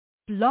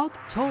Blog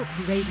Talk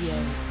Radio.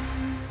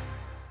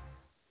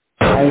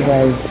 I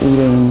was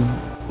eating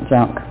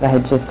junk. I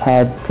had just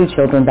had 2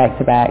 children back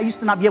to back. I used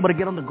to not be able to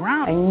get on the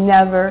ground. I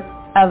never,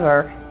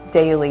 ever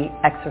daily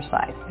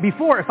exercise.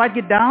 Before, if I'd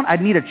get down,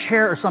 I'd need a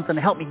chair or something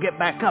to help me get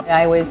back up.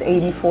 I was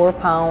 84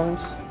 pounds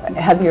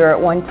heavier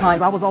at one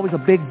time. I was always a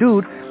big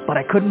dude, but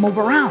I couldn't move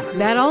around.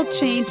 That all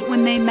changed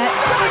when they met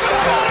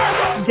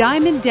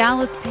Diamond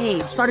Dallas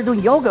Page. I started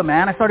doing yoga,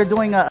 man. I started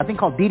doing a thing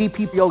called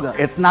DDP yoga.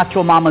 It's not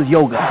your mama's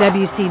yoga.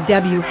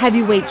 WCW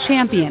heavyweight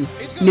champion,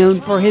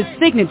 known for his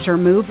signature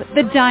move,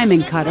 the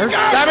Diamond Cutter.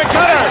 Diamond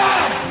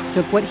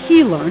Cutter! Took what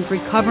he learned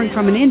recovering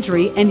from an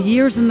injury and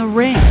years in the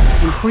ring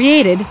and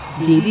created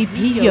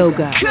DDP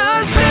yoga.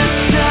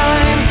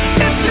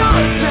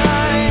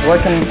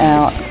 Working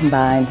out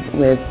combined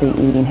with the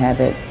eating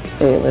habits,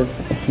 it was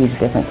a huge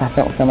difference. I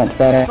felt so much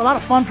better. It's a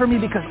lot of fun for me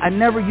because I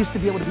never used to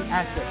be able to be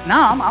active.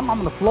 Now I'm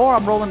on the floor,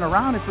 I'm rolling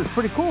around. It's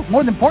pretty cool.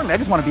 More than importantly, I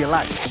just want to be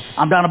alive.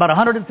 I'm down about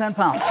 110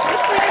 pounds.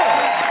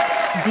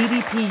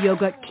 DDP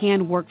yoga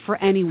can work for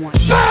anyone.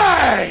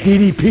 Hey!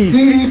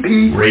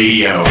 DDP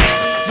Radio.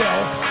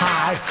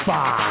 High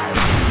five.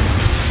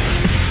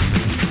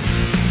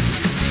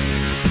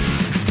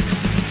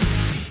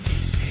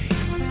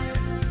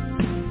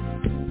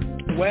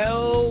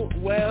 Well,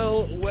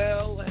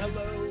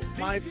 hello,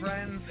 my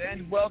friends,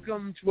 and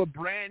welcome to a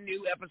brand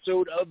new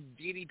episode of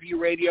DDP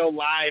Radio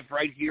Live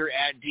right here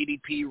at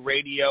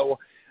ddpradio.com.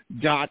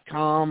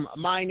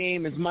 My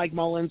name is Mike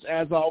Mullins,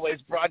 as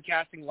always,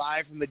 broadcasting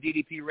live from the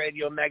DDP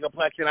Radio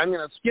Megaplex, and I'm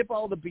going to skip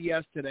all the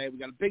BS today. We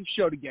got a big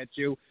show to get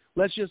to.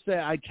 Let's just say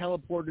I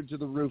teleported to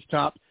the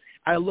rooftop.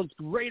 I looked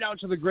great out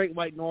to the Great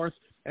White North,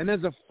 and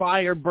there's a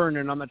fire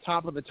burning on the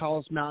top of the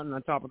tallest mountain,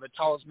 on top of the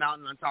tallest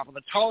mountain, on top of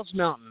the tallest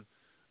mountain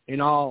in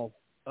all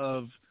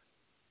of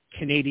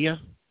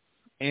Canada,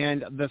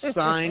 and the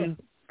sign,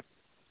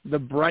 the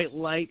bright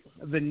light,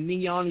 the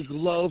neon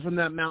glow from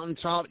that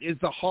mountaintop is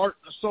the heart,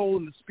 the soul,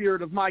 and the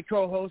spirit of my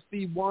co-host,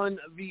 the one,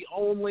 the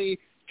only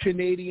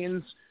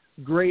Canadian's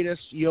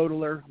greatest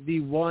yodeler, the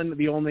one,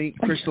 the only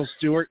Crystal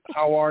Stewart.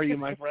 How are you,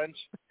 my friend?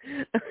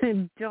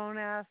 Don't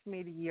ask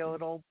me to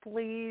yodel,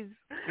 please.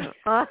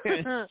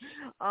 I'm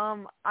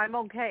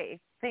okay.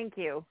 Thank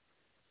you.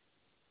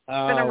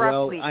 It's been a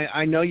rough week.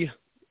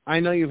 I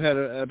know you've had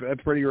a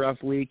pretty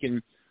rough week,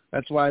 and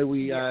that's why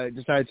we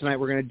decided tonight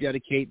we're going to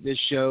dedicate this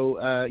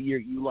show.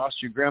 You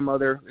lost your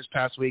grandmother this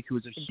past week, who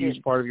was a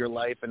huge part of your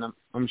life, and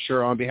I'm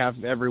sure on behalf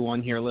of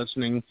everyone here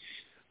listening,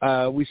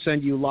 we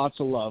send you lots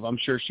of love. I'm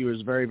sure she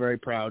was very, very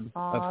proud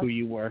of who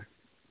you were.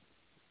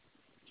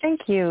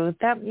 Thank you.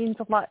 That means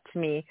a lot to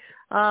me.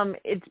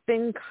 It's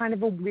been kind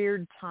of a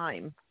weird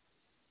time.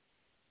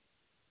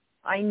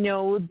 I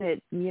know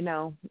that,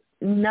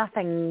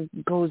 nothing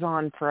goes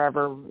on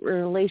forever.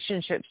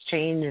 Relationships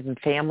change and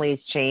families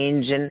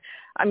change. And,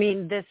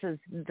 this is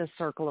the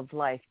circle of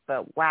life.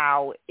 But,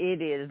 wow, it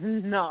is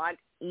not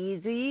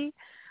easy.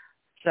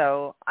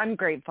 So I'm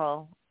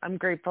grateful. I'm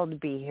grateful to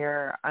be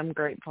here. I'm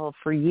grateful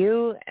for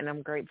you, and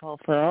I'm grateful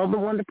for all the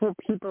wonderful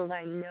people that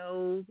I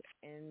know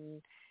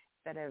and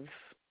that have,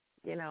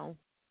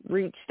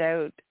 reached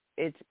out.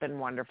 It's been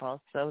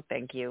wonderful. So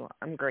thank you.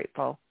 I'm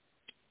grateful.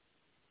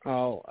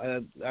 Oh,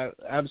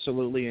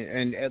 absolutely.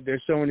 And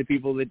there's so many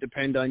people that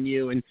depend on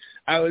you. And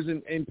I was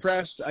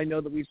impressed. I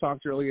know that we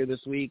talked earlier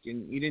this week,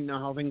 and you didn't know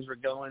how things were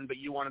going, but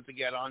you wanted to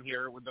get on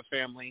here with the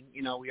family.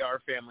 We are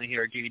family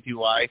here at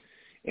GDPY.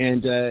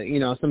 And,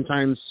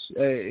 sometimes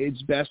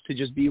it's best to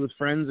just be with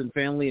friends and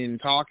family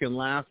and talk and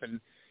laugh.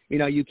 And,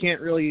 you can't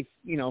really,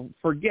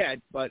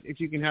 forget. But if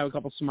you can have a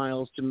couple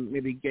smiles to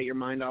maybe get your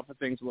mind off of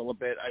things a little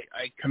bit,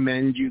 I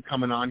commend you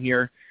coming on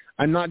here.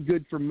 I'm not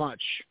good for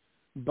much,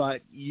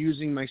 but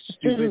using my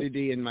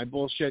stupidity and my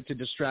bullshit to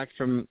distract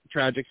from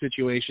tragic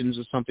situations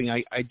is something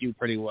I do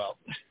pretty well.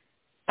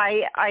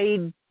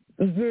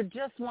 You're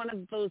just one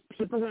of those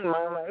people in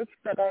my life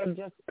that I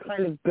just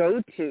kind of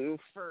go to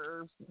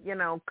for,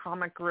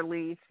 comic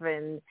relief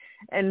and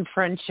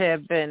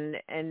friendship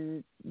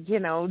and,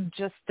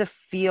 just to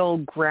feel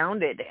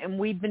grounded. And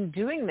we've been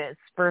doing this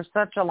for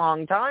such a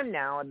long time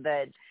now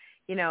that,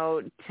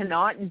 to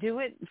not do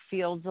it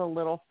feels a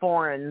little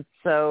foreign.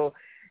 So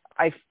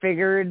I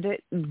figured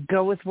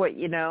go with what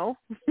you know.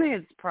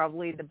 It's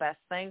probably the best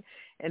thing.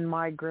 And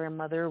my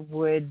grandmother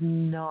would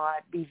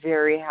not be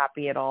very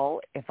happy at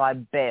all if I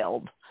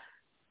bailed.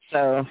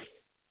 So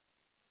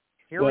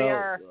here we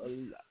are.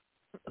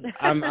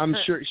 I'm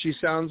sure she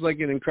sounds like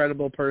an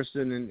incredible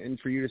person, and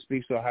for you to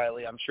speak so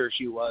highly, I'm sure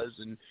she was.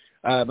 And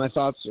my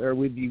thoughts are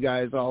with you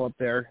guys all up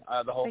there,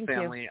 the whole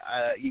family.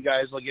 You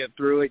guys will get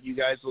through it. You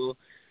guys will,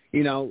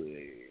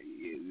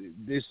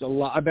 there's a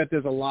lot. I bet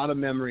there's a lot of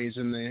memories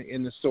in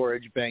the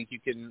storage bank you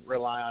can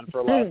rely on for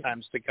a lot of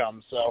times to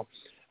come. So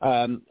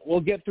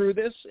we'll get through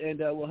this, and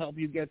we'll help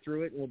you get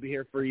through it. And we'll be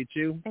here for you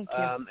too. Thank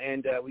you.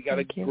 And we got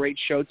great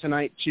show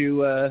tonight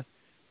to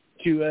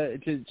do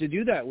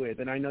that with.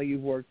 And I know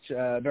you've worked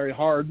very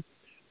hard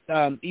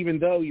even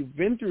though you've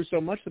been through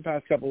so much the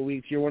past couple of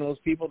weeks, you're one of those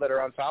people that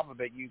are on top of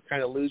it. You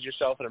kind of lose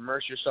yourself and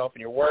immerse yourself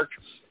in your work.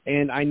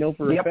 And I know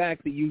for a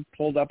fact that you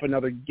pulled up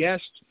another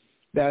guest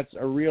that's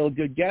a real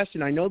good guest,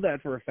 and I know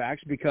that for a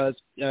fact because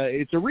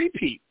it's a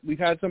repeat. We've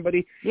had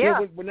somebody,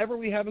 whenever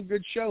we have a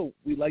good show,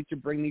 we like to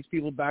bring these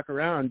people back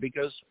around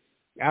because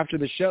after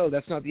the show,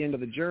 that's not the end of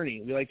the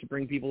journey. We like to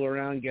bring people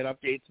around, get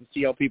updates, and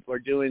see how people are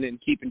doing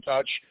and keep in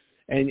touch.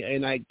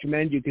 And I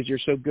commend you because you're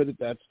so good at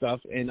that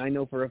stuff. And I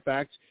know for a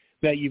fact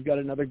that you've got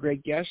another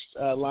great guest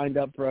lined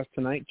up for us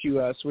tonight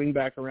to swing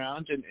back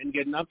around and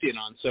get an update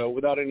on. So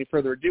without any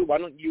further ado, why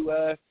don't you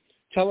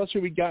tell us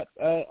who we got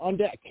on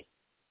deck?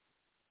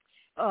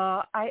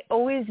 I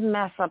always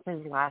mess up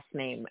his last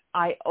name.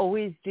 I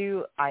always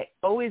do. I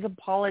always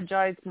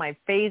apologize my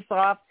face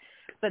off.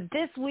 But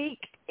this week,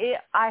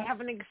 I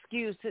have an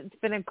excuse. It's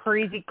been a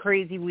crazy,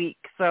 crazy week.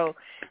 So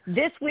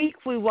this week,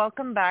 we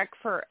welcome back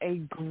for a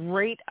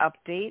great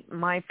update,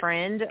 my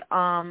friend,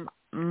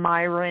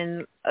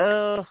 Myron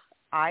Eyre.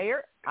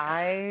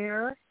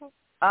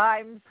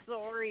 I'm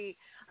sorry.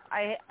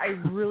 I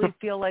really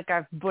feel like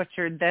I've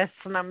butchered this,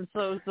 and I'm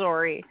so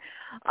sorry.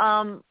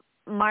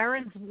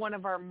 Myron's one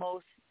of our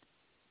most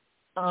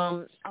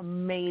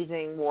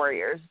amazing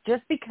warriors,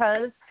 just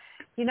because,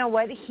 you know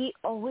what, he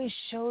always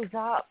shows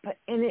up,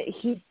 and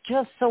he's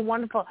just so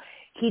wonderful.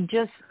 He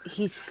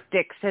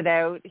sticks it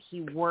out.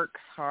 He works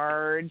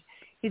hard.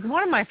 He's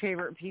one of my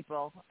favorite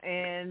people,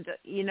 and,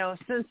 you know,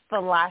 since the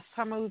last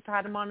time we've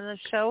had him on the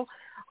show,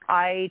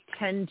 I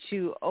tend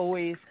to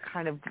always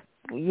kind of,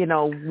 you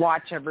know,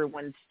 watch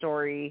everyone's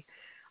story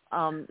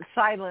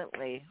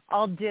silently.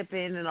 I'll dip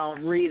in and I'll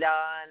read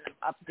on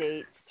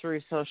updates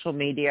through social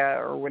media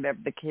or whatever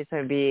the case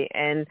may be.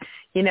 And,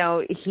 you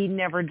know, he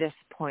never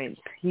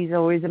disappoints. He's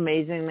always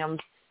amazing. I'm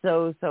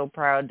so, so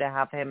proud to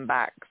have him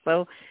back.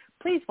 So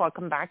please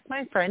welcome back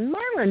my friend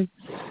Myron.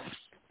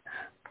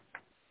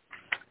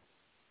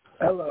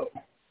 Hello.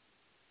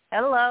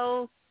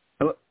 Hello.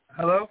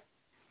 Hello.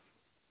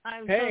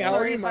 I'm hey, so how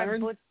sorry are you, if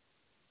Myron?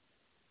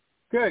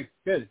 Good.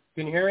 Can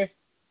you hear me?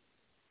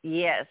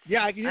 Yes.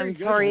 Yeah, I can hear you.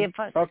 I'm sorry if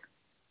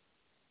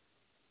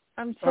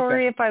I'm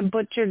sorry if I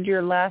butchered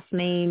your last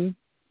name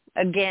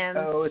again.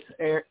 Oh, it's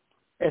Eyre.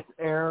 It's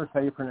Eyre. How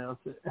you pronounce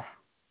it?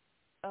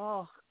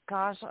 Oh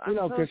gosh, I'm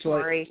so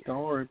sorry.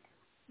 Don't worry.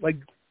 Like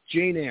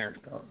Jane Eyre.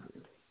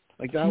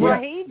 Like that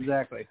Right? way?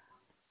 Exactly.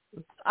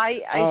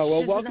 I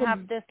shouldn't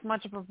have this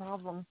much of a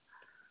problem.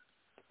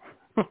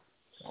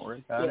 Don't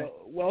worry about it.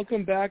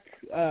 Welcome back,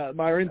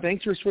 Myron.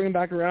 Thanks for swinging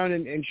back around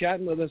and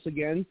chatting with us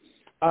again.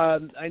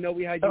 I know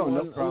we had you on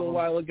a little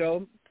while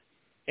ago,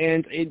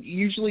 and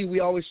usually we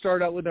always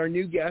start out with our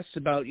new guests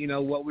about, you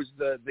know, what was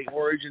the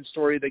origin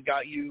story that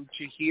got you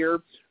to here.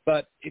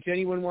 But if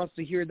anyone wants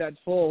to hear that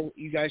full,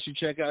 you guys should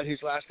check out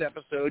his last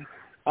episode.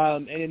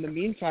 And in the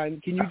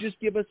meantime, can you just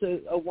give us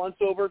a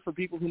once-over for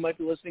people who might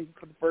be listening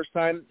for the first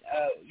time,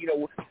 you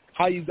know,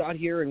 how you got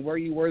here and where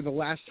you were the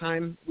last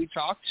time we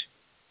talked,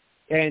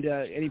 and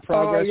any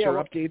progress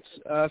or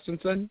updates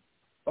since then?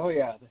 Oh,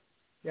 yeah.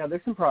 Yeah,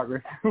 there's some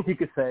progress, you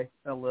could say,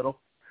 a little.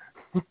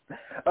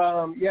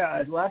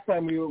 Last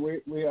time I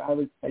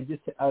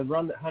was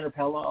running the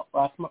 100-pound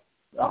loss mark.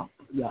 Oh,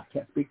 yeah, I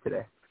can't speak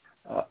today.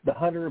 The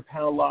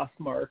 100-pound loss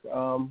mark,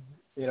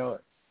 you know,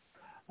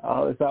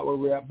 is that where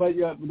we're at? But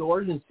yeah, the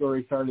origin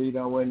story started, you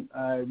know, when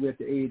I went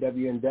to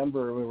AEW in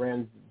Denver and we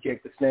ran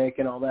Jake the Snake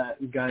and all that,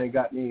 and kind of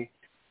got me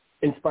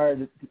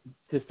inspired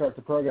to start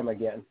the program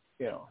again,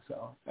 you know.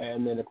 So,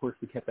 and then of course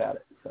we kept at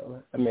it.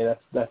 So, I mean,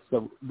 that's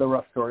the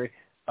rough story.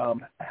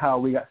 How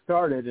we got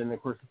started, and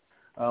of course,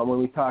 when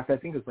we talked, I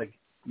think it was like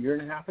a year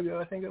and a half ago.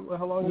 I think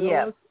how long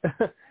ago it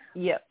was?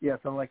 Yeah,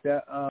 something like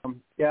that. I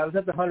was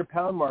at the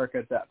 100-pound mark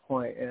at that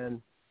point,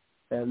 and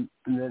then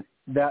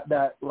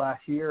that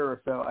last year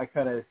or so, I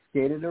kind of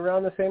skated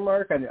around the same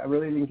mark. I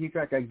really didn't keep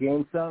track. I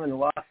gained some and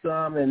lost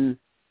some, and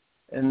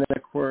then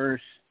of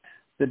course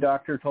the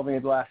doctor told me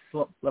last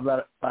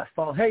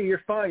fall, hey,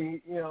 you're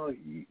fine. You know,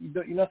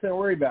 you're nothing to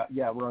worry about.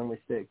 Yeah, wrong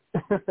mistake.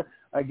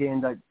 I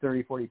gained like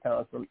 30, 40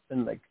 pounds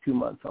in like 2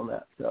 months on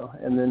that. So,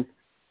 and then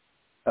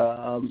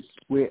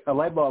a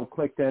light bulb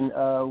clicked in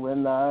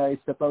when I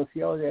stepped on the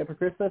scale the day after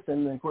Christmas,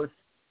 and then of course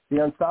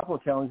the Unstoppable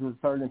Challenge was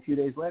started a few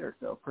days later.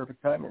 So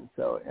perfect timing.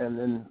 So, and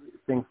then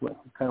things went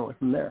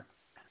from there.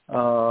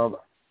 I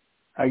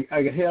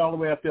got hit all the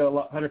way up to a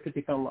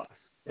 150-pound loss.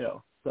 You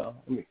know, so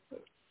I mean.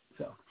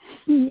 So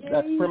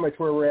that's pretty much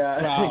where we're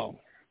at. Wow.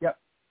 Yep.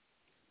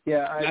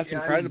 Yeah, that's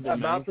incredible. I'm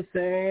about the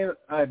same.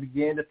 I've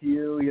gained a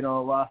few, you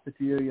know, lost a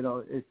few, you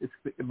know.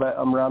 But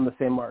I'm around the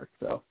same mark.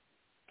 So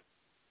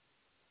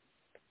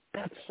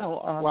that's so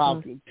awesome.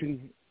 Wow.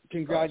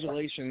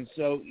 Congratulations.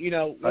 So, you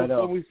know,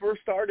 when we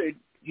first started,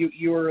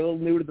 you were a little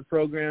new to the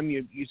program.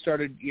 You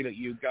started, you know,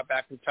 you got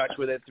back in touch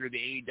with it through the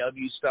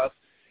AEW stuff.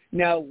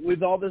 Now,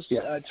 with all this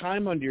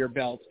time under your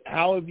belt,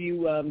 how have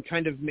you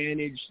kind of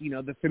managed, you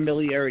know, the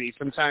familiarity?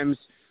 Sometimes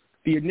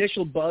the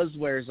initial buzz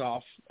wears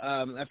off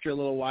after a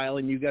little while,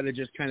 and you got to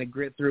just kind of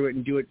grit through it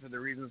and do it for the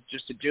reasons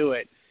just to do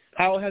it.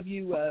 How have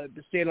you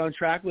stayed on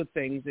track with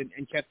things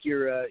and kept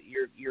your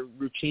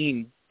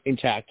routine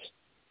intact?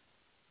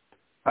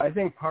 I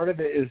think part of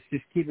it is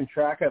just keeping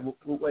track of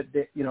what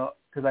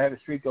because I have a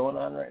streak going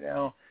on right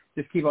now.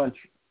 Just keeping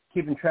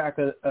track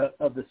of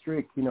the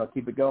streak.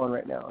 Keep it going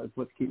right now is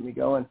what's keeping me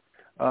going.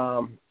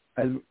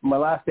 My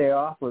last day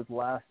off was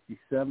last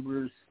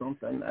December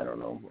something. I don't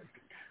know.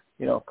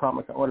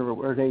 Comic-Con,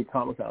 whatever day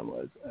Comic-Con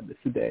was.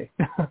 This day.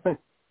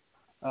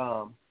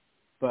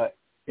 But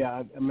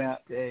yeah, I'm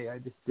at day. I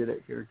just did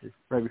it here just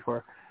right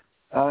before.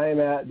 I'm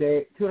at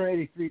day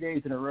 283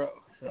 days in a row.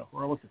 So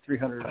we're almost at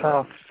 300.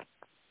 Oh.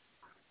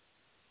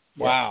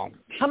 Yeah. Wow.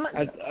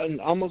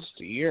 Almost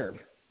a year.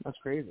 That's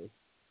crazy.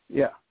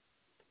 Yeah.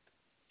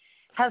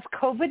 Has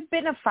COVID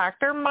been a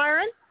factor,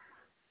 Myron?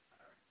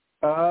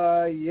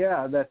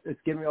 Yeah, it's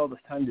given me all this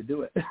time to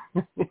do it.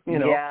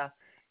 Yeah.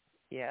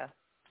 Yeah.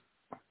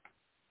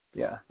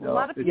 No, a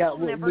lot of people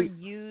never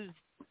use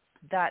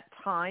that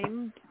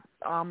time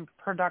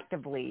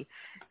productively.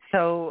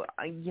 So,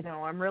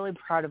 I'm really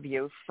proud of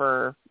you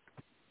for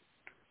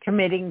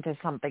committing to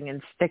something and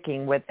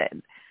sticking with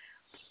it.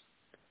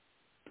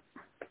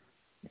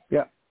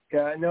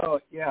 Yeah, no,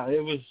 yeah,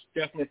 it was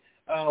definitely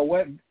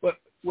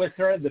what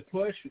started the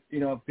push,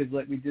 because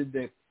like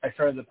I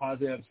started the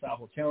Positive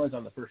Unstoppable Challenge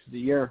on the first of the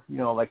year,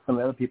 like some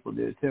other people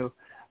did too.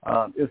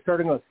 It was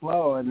starting to go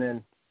slow, and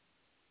then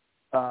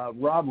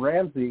Rob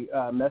Ramsey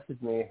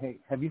messaged me, hey,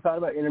 have you thought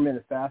about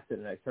intermittent fasting?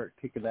 And I started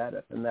kicking that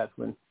up, and that's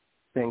when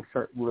things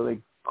start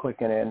really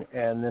clicking in.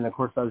 And then, of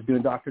course, I was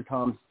doing Dr.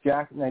 Tom's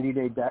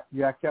 90-day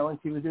Jack Challenge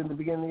he was doing at the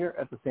beginning of the year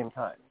at the same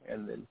time.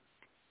 And then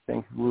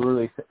things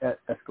really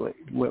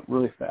went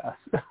really fast.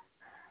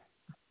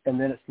 And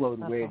then it slowed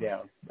way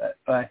down. But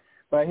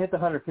I hit the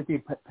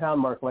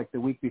 150-pound mark like the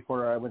week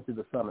before I went to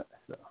the summit.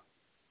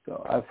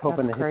 So I was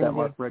hoping to hit that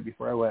mark right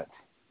before I went.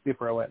 That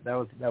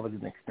was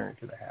an experience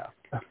and a half.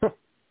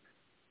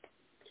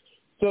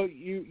 So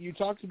you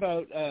talked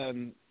about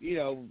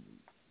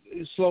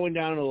slowing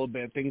down a little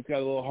bit. Things got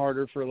a little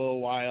harder for a little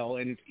while,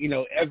 and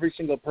every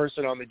single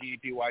person on the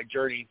DDPY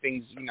journey,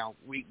 things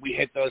we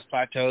hit those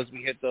plateaus,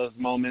 we hit those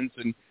moments,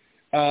 and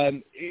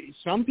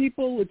some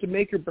people it's a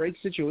make or break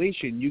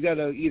situation. You got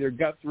to either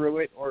gut through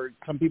it, or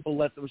some people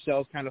let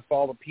themselves kind of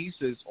fall to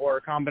pieces, or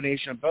a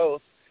combination of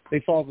both. They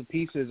fall to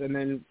pieces and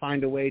then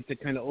find a way to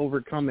kind of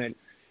overcome it.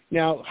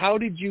 Now, how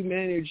did you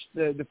manage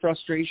the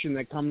frustration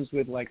that comes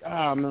with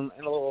I'm a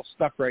little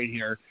stuck right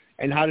here,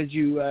 and how did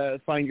you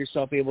find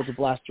yourself able to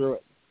blast through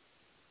it?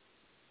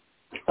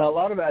 A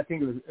lot of it, I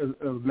think,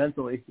 it was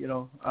mentally,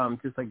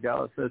 just like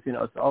Dallas says,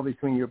 it's all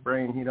between your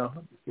brain,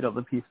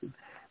 the pieces.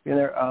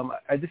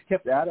 I just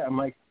kept at it. I'm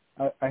like,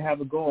 I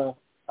have a goal.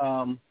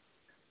 I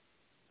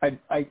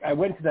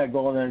went to that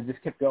goal, and then I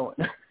just kept going.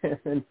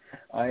 And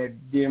I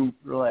didn't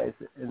realize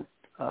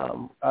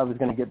I was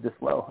going to get this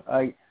low.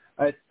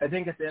 I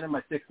think at the end of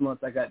my 6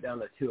 months, I got down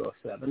to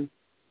 207,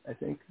 I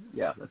think.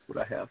 Yeah, that's what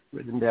I have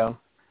written down.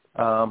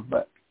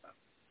 But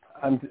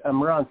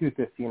I'm around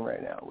 215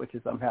 right now, which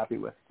is I'm happy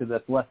with, because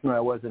that's less than I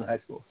was in high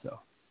school. So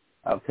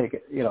I'll take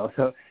it.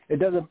 So it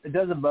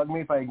doesn't bug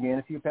me if I gain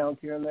a few pounds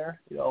here and there.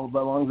 As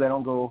long as I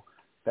don't go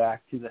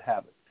back to the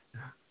habits.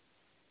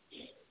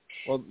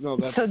 Well, no.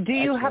 That's so do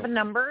you excellent. Have a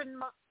number in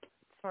mind?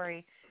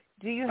 Sorry.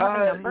 Do you have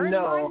a number in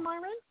mind,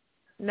 Myron?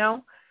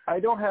 No. I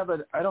don't have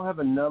a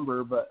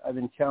number, but I've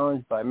been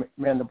challenged by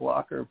Amanda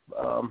Blocker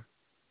to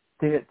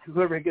hit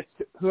whoever gets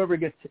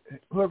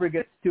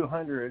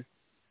 200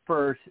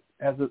 first.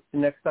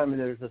 Next time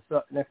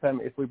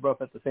if we both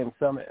at the same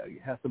summit, you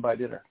have to buy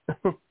dinner.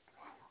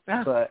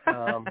 But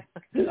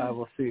I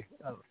will see.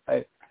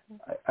 I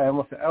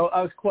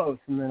was close,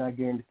 and then I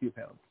gained a few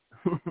pounds.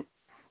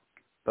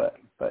 but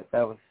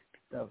that was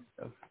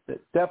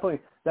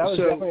definitely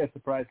a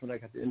surprise when I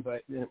got the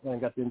invite. When I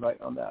got the invite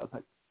on that, I was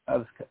like.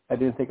 I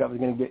didn't think I was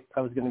going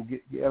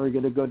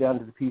to go down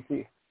to the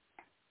PC.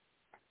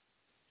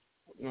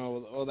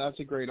 Oh, that's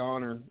a great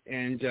honor.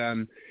 And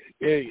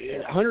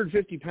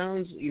 150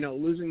 pounds,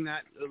 losing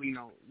that,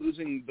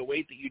 losing the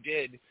weight that you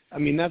did, I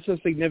mean, that's a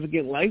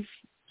significant life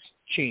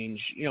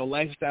change,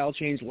 lifestyle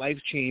change,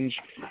 life change.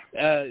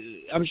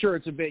 I'm sure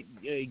it's a bit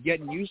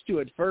getting used to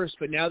it first,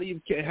 but now that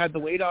you've had the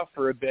weight off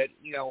for a bit,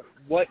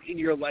 what in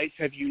your life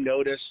have you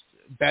noticed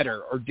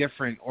better or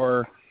different,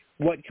 or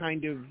what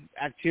kind of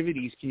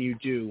activities can you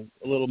do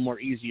a little more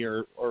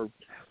easier, or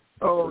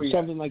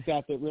something like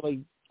that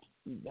really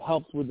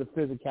helps with the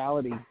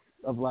physicality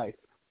of life?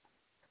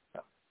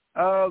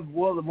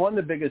 Well, one of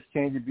the biggest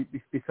changes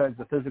besides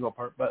the physical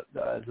part, but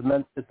it's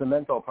the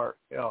mental part.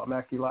 I'm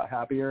actually a lot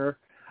happier.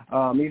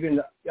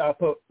 Even I'll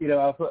put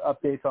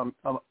updates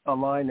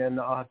online, and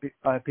I'll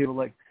have people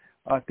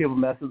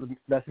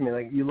messaging me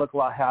like, you look a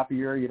lot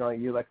happier.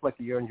 You look like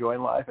you're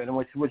enjoying life, and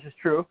which is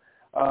true.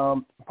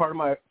 Part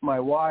of my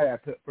why I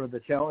put for the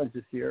challenge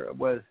this year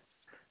was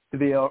to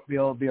be able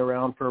to be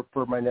around for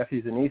my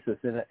nephews and nieces,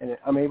 and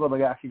I'm able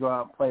to actually go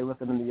out and play with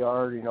them in the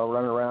yard,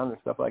 run around and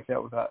stuff like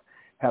that without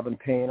having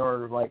pain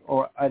or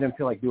I didn't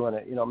feel like doing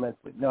it,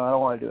 mentally. No, I don't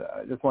want to do that.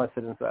 I just want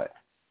to sit inside.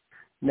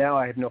 now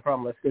I have no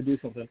problem. Let's go do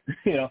something.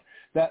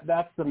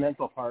 That's the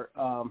mental part.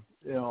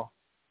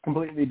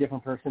 Completely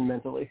different person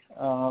mentally.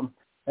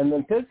 And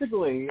then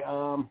physically,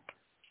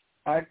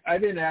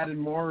 I've been adding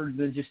more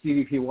than just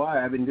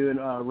DDPY. I've been doing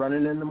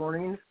running in the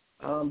mornings,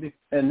 and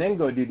then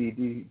go do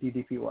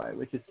DDPY,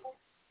 which is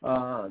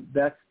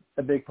that's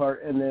a big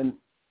part. And then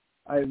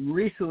I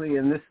recently,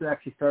 and this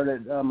actually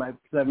started, because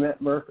I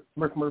met Merc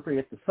Murphy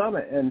at the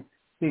summit, and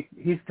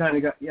he's kind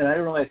of got, I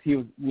didn't realize he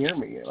was near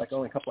me, like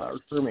only a couple hours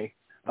for me.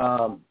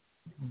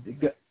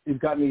 It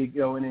got me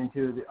going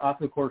into the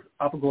obstacle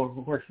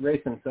course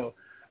racing. So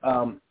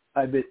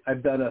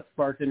I've done a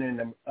Spartan,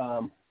 and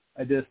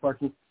I did a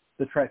Spartan,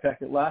 the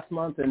trifecta last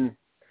month, and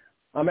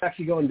I'm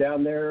actually going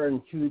down there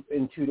in 2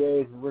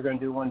 days, and we're going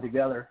to do one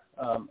together,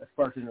 a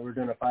Spartan, and we're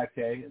doing a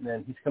 5K, and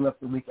then he's coming up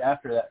the week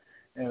after that,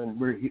 and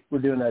we're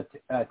doing a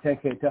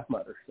 10K Tough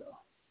Mudder. So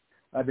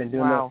I've been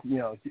doing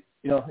this,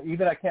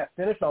 even I can't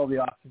finish all the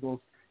obstacles,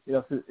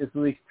 it's at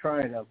least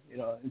trying them,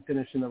 and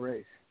finishing the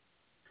race.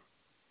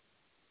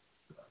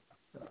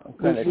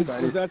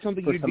 Was that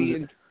something you'd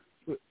be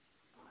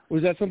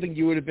was that something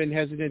you would have been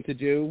hesitant to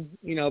do,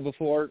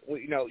 before,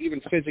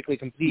 even physically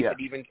complete it,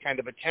 even kind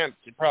of attempt?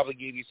 It probably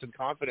gave you some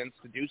confidence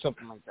to do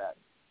something like that.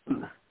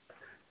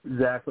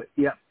 Exactly.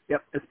 Yep.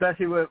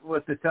 Especially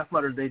with the Tough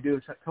Mudder, they do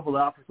a couple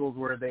of obstacles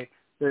where they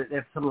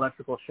have some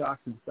electrical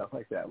shocks and stuff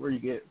like that, where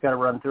you got to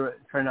run through it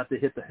and try not to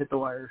hit the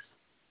wires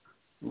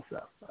and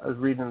stuff. I was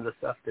reading the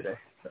stuff today.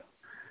 So.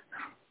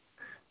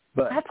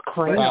 But that's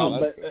crazy.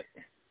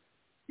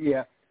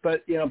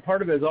 But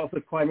part of it is also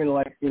climbing,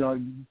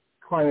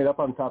 climbing up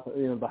on top of,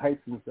 the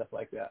heights and stuff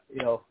like that.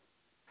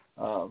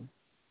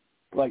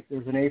 Like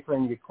there's an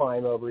A-frame you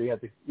climb over. You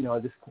have to,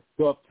 just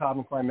go up top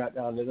and climb that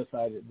down the other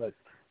side. But,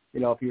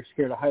 if you're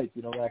scared of heights,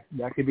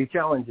 that could be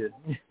challenging.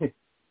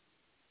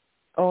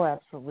 Oh,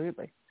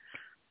 absolutely.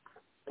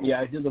 Yeah,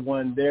 I did the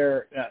one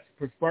there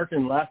for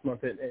Spartan last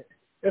month.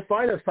 It's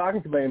fine. I was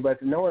talking to somebody,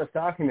 but no one was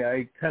talking to me.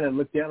 I kind of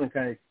looked down and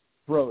kind of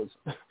froze.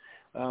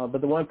 But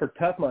the one for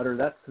Tough Mudder,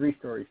 that's 3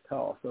 stories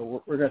tall.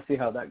 So we're going to see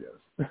how that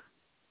goes.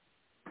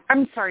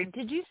 I'm sorry,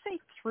 did you say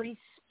 3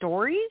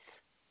 stories?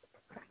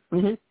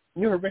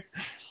 Mm-hmm. You heard me.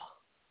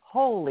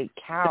 Holy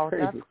cow,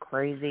 that's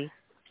crazy.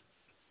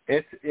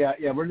 It's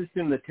we're just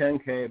doing the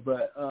 10K,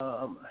 but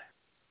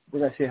we're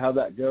going to see how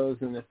that goes.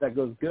 And if that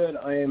goes good,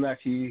 I am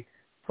actually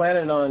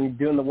planning on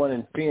doing the one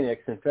in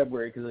Phoenix in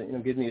February because,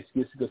 it gives me an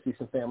excuse to go see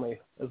some family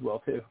as well,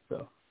 too.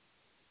 So.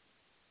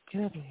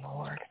 Good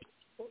Lord.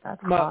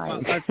 That's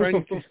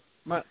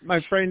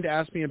my friend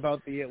asked me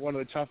about one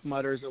of the Tough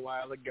Mudders a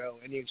while ago,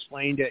 and he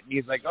explained it. And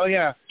he's like, "Oh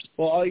yeah,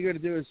 well all you got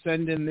to do is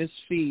send in this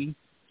fee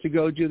to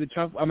go do the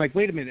Tough." I'm like,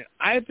 "Wait a minute,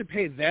 I have to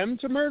pay them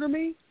to murder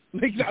me?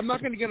 Like I'm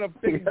not going to get a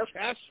big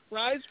cash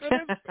prize for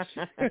them?"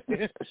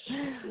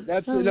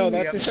 That's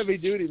heavy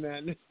duty,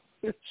 man.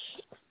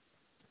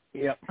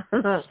 Yep.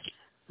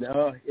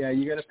 No,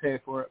 you got to pay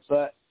for it.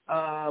 But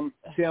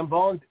see, I'm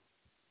volunteering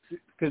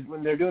because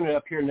when they're doing it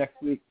up here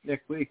next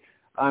week.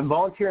 I'm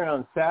volunteering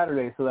on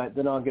Saturday so that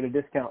then I'll get a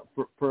discount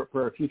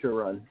for a future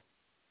run.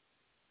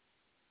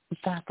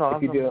 That's awesome.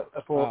 If you do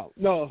a full,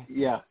 no.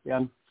 Yeah.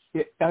 I'm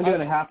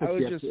doing a half a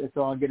shift,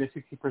 so I'll get a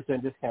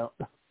 60% discount.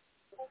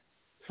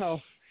 Oh,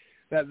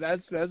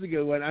 that's a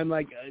good one. I'm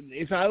like,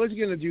 if I was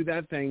going to do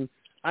that thing,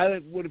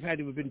 I would have had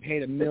to have been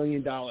paid $1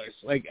 million.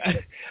 Like,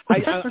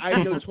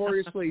 I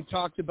notoriously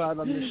talked about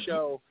on this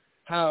show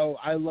how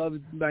I love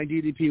my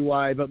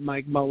DDPY, but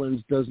Mike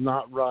Mullins does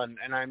not run,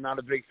 and I'm not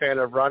a big fan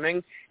of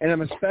running, and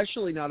I'm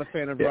especially not a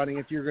fan of running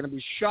if you're going to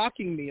be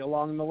shocking me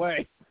along the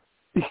way.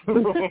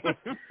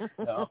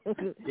 No.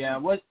 Yeah,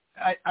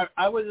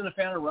 I wasn't a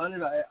fan of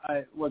running.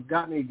 What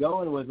got me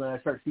going was when I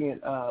started seeing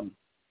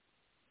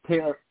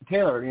Taylor,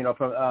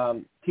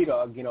 from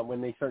T-Dog,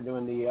 when they started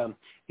doing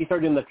he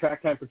started doing the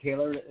track time for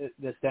Taylor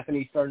that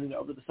Stephanie started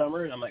over the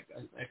summer, and I'm like,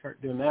 I started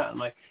doing that. I'm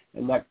like,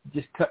 and that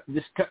just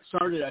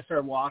started. I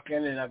started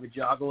walking, and I would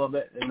jog a little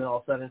bit, and then all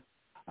of a sudden,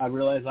 I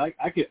realized I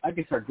could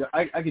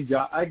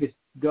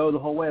go the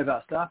whole way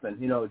without stopping,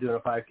 doing a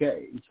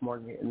 5K each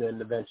morning, and then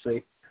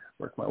eventually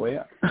work my way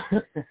up.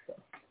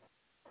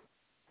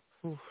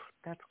 Oof,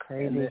 that's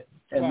crazy.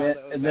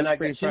 And then I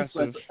got shin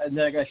splints.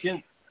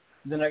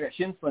 Then I got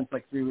shin splints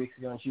like 3 weeks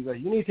ago, and she goes,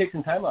 "You need to take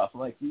some time off." I'm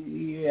like,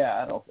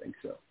 "Yeah, I don't think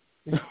so."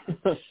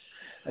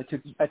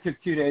 I took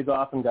 2 days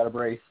off and got a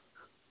brace.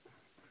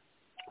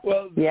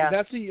 Well,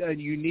 that's a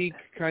unique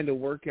kind of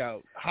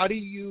workout. How do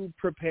you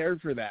prepare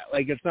for that?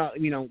 Like, it's not,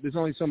 there's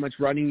only so much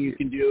running you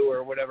can do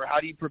or whatever.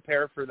 How do you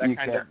prepare for that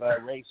kind of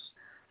race?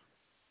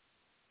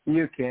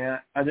 You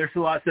can't. There's a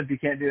lot of stuff you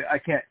can't do. I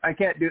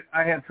can't do.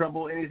 I have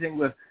trouble anything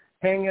with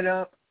hanging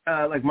up.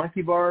 Like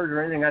monkey bars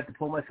or anything, I have to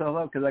pull myself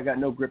up because I got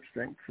no grip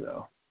strength.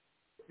 So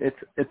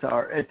it's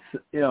hard. It's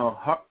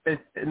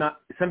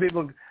not.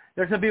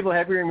 There's some people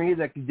heavier than me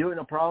that can do it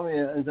no problem,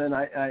 and then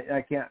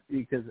I can't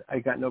because I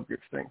got no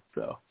grip strength.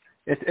 So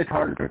it's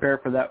hard to prepare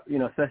for that,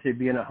 especially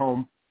being at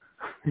home,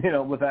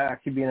 without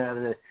actually being out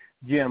of the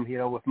gym,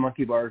 with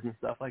monkey bars and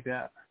stuff like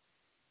that.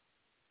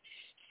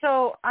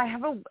 So I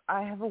have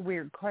a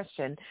weird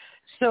question.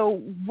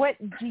 So what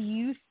do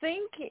you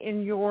think,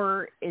 in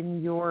your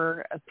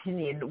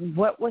opinion,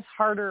 what was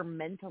harder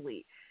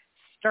mentally,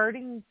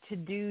 starting to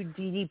do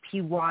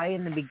DDPY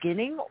in the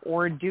beginning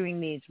or doing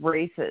these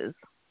races?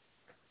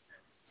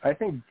 I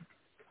think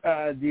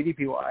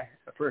DDPY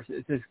at first.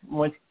 It's just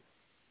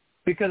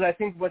because I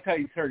think once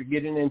I started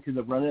getting into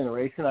the running and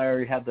racing, I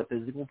already had the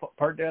physical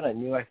part down. I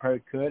knew I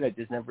probably could. I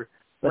just never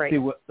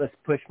let's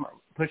push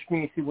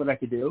me and see what I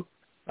could do.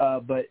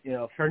 But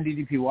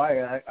starting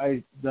DDPY,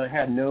 I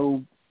had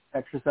no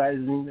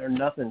exercising or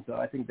nothing, so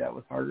I think that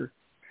was harder.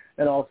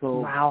 And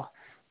also,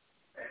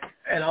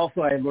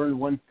 I learned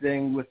one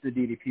thing with the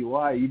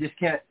DDPY: you just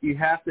can't. You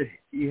have to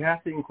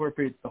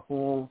incorporate the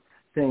whole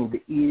thing,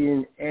 the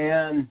eating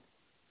and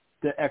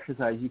the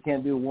exercise. You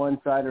can't do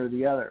one side or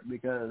the other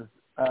because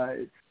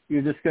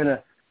you're just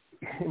gonna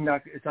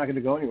it's not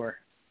gonna go anywhere.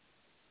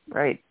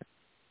 Right.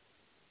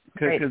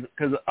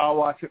 Because I'll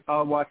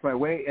watch my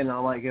weight, and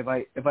I'm like, if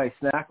I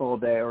snack all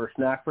day or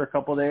snack for a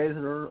couple of days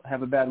or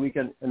have a bad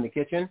weekend in the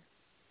kitchen,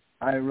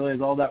 I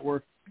realize all that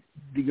work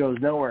goes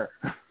nowhere.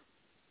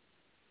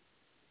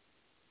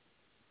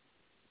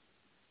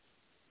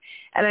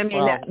 And I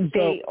mean,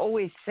 they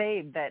always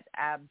say that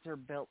abs are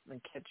built in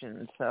the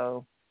kitchen,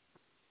 so.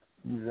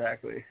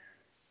 Exactly.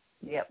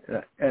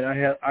 Yep. And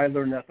I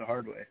learned that the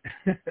hard way.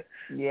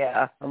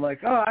 Yeah. I'm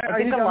like, I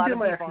think I'm doing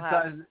my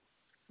exercise.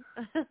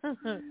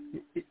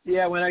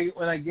 Yeah, when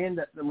I gained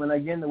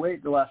the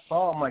weight the last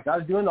fall, I'm like, I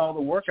was doing all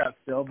the workouts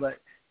still, but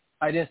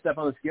I didn't step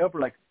on the scale for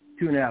like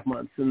 2.5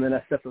 months, and then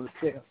I stepped on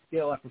the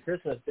scale after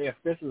Christmas. Day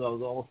after Christmas, I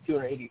was almost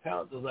 280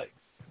 pounds. I was like,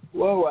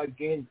 whoa, I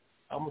gained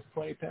almost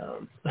 20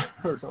 pounds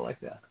or something like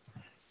that.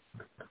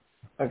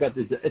 I got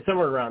this. It's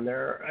somewhere around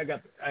there. I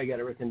got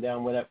it written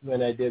down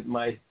when I did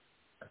my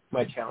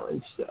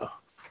challenge. So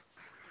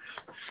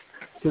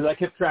because I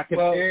kept track of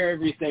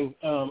everything.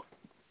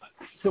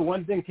 So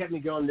one thing kept me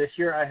going this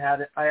year.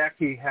 I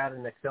actually had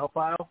an Excel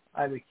file.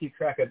 I would keep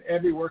track of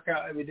every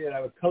workout I did.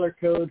 I would color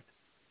code.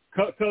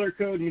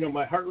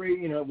 My heart rate.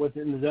 Was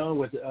in the zone.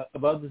 Was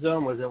above the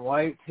zone. Was in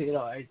white.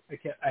 I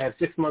have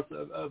 6 months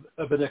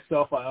of an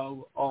Excel file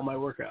of all my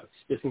workouts,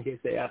 just in case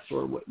they ask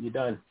for what you've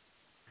done.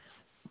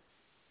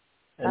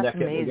 And That's that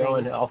kept amazing. me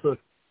going. Also,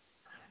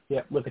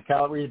 with the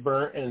calories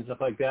burnt and stuff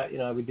like that,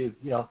 I would do,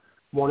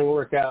 morning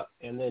workout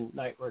and then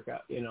night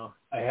workout.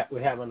 I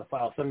would have on the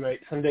file. Some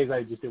days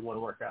I just did one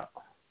workout.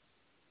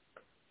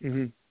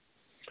 Mm-hmm.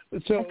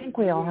 So I think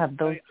we all have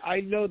those.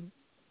 I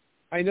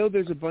know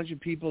there's a bunch of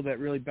people that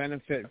really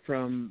benefit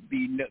from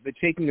the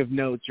taking of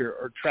notes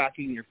or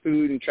tracking your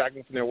food and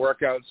tracking from their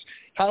workouts.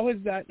 How has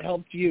that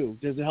helped you?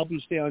 Does it help you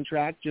stay on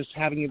track, just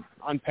having it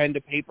on pen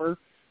to paper,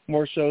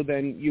 more so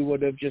than you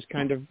would have just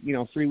kind of,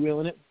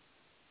 freewheeling it?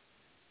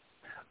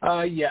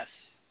 Yes.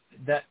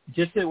 That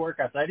just the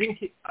workouts.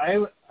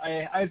 I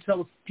have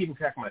trouble keeping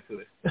track of my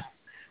food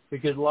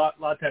because a lot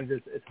of times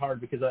it's hard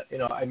because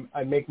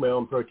I make my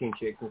own protein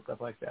shakes and stuff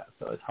like that.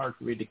 So it's hard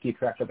for me to keep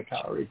track of the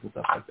calories and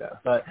stuff like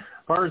that. But as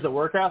far as the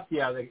workouts,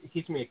 it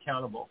keeps me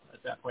accountable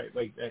at that point,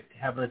 like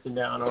having it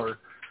down or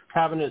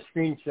having a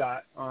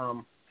screenshot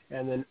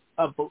and then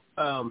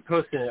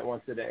posting it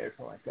once a day or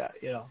something like that.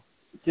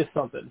 Just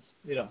something.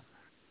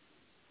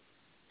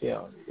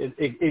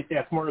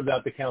 That's more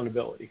about the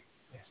accountability.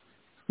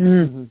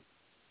 Mm-hmm.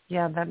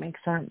 Yeah, that makes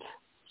sense.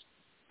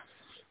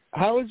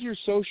 How has your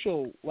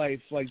social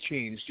life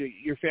changed?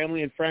 Your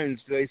family and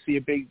friends, do they see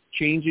a big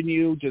change in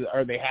you?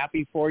 Are they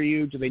happy for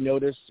you? Do they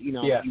notice,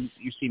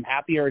 you seem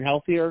happier and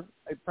healthier?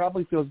 It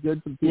probably feels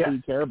good for the people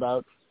you care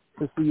about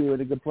to see you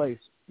in a good place.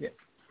 Yeah.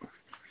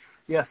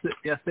 Yes,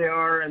 they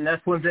are, and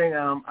that's one thing.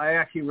 I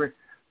actually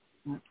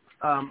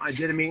I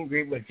did a meet and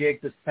greet with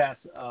Jake this past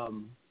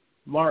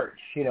March,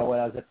 when I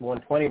was at the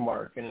 120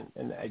 mark, and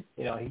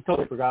he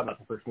totally forgot about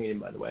the first meeting,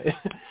 by the way.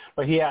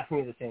 But he asked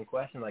me the same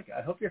question, like,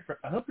 I hope your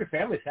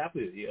family's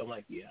happy with you. I'm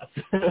like, yes,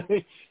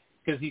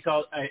 because he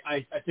called.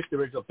 I took the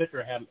original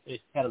picture, had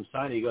him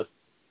sign it. He goes,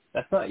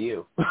 that's not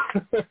you,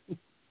 because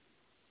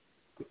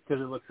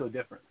it looks so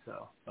different.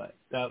 So, but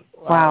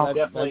wow, that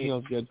definitely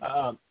feels good.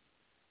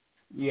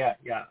 Yeah,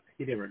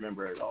 he didn't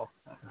remember it at all.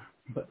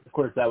 But of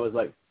course, that was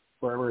like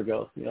forever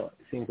ago. It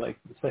seems like,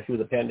 especially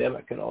with the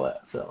pandemic and all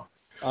that. So.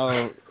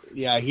 Oh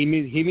yeah, he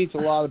meets a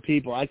lot of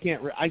people. I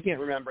can't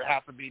remember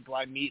half the people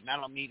I meet, and I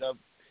don't meet a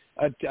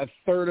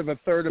third of a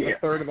third of a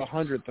third of a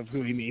hundredth of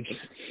who he meets.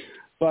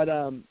 But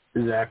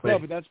exactly. No,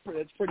 but that's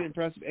pretty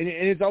impressive, and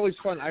it's always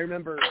fun. I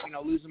remember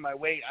losing my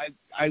weight.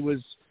 I was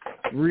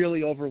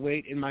really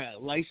overweight in my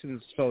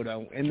license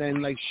photo, and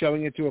then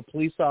showing it to a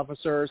police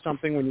officer or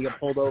something when you get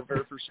pulled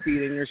over for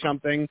speeding or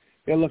something.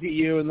 They look at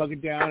you and look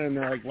it down, and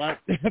they're like, "What?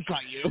 That's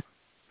not you."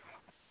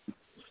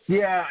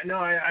 Yeah, no,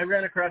 I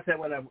ran across that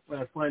when I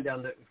was flying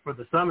down for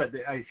the summit.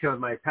 I showed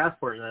my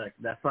passport, and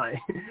that's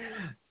fine.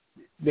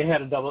 They had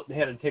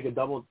to take a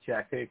double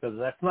check because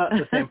that's not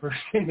the same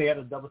person. They had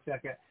to double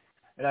check it,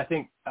 and I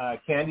think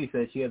Candy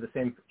said she had the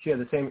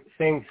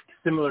same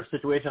similar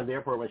situation at the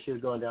airport when she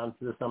was going down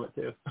to the summit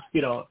too.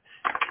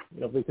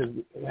 Because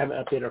we haven't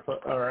updated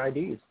our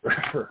IDs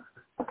for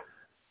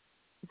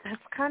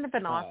That's kind of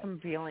an awesome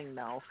feeling,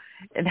 though.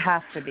 It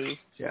has to be.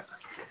 Yeah.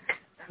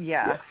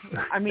 Yeah.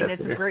 I mean,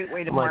 it's a great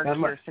way to mark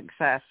your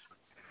success.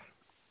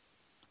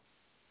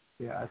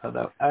 Yeah, I thought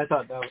that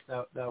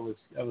was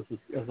I was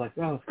like,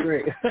 oh, that's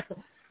great.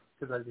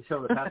 Because I just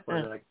show the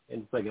passport and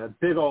it's like a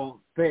big old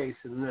face,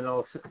 and then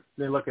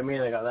they look at me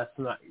and they go, "That's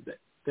not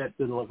that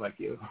doesn't look like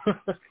you."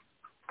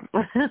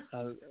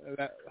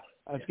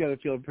 That's got to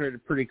feel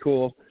pretty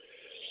cool.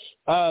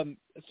 I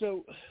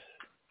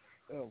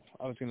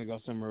was going to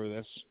go somewhere with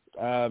this.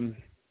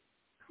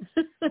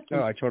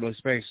 I totally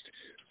spaced.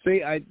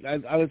 See, I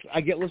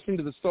get listening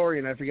to the story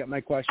and I forget my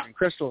question.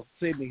 Crystal,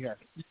 save me here.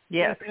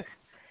 Yes.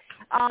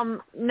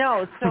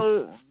 No,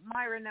 so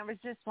Myron, I was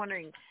just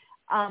wondering,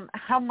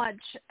 how much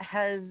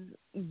has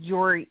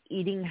your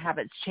eating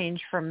habits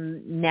changed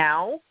from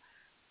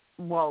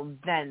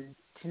then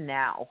to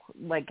now?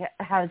 Like,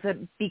 has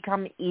it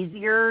become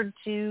easier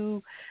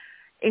to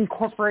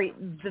incorporate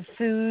the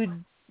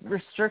food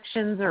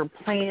restrictions or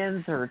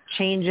plans or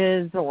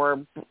changes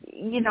or,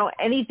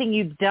 anything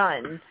you've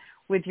done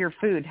with your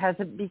food? Has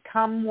it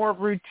become more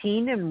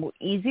routine and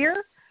easier?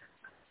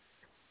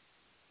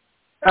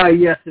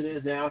 Yes, it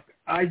is now.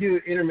 I do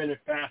intermittent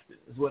fasting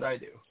is what I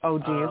do. Oh,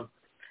 do you?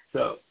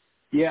 So,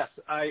 yes,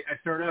 I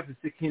started off at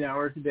 16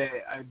 hours a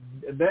day.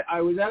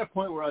 I was at a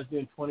point where I was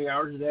doing 20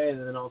 hours a day, and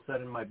then all of a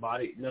sudden my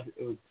body,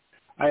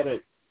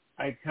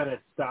 I kind of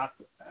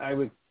stopped. I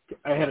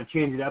had to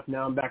change it up.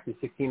 Now I'm back to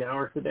 16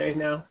 hours a day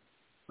now,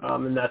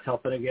 and that's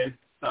helping again.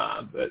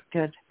 But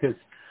good, because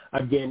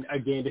I gained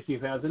a few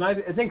pounds, and I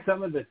think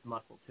some of it's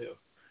muscle too.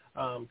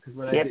 Because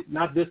when I did,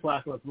 not this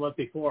last month, the month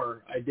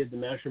before, I did the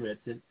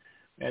measurements,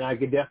 and I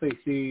could definitely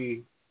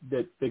see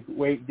the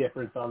weight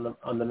difference on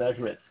the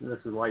measurements. And this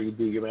is why you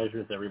do your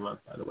measurements every month,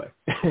 by the way,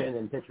 and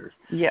then pictures.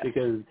 Yeah.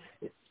 Because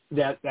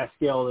that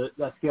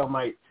scale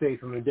might say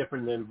something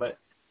different than, but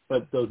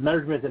those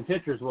measurements and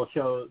pictures will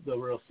show the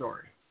real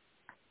story.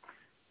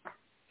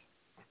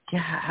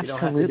 Yeah,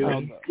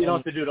 absolutely. You don't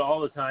have to do it all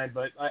the time,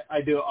 but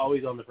I do it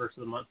always on the first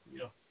of the month,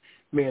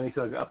 mainly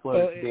so I can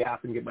upload the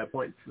app and get my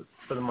points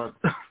for the month.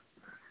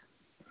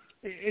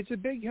 It's a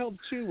big help,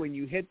 too, when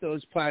you hit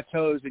those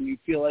plateaus and you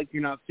feel like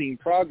you're not seeing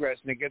progress,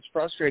 and it gets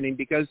frustrating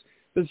because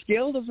the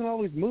scale doesn't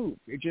always move.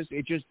 It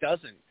just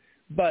doesn't.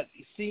 But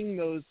seeing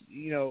those,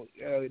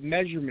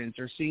 measurements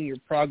or seeing your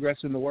progress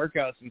in the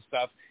workouts and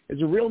stuff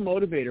is a real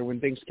motivator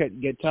when things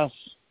get tough.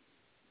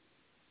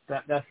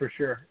 That's for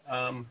sure.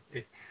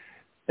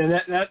 And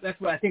that's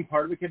what I think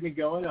part of it kept me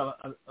going.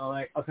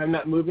 I'm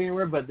not moving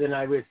anywhere, but then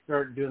I would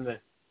start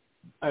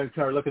I would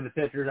start looking at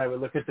the pictures. I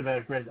would look at the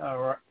measurements,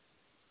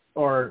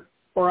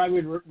 or I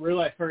would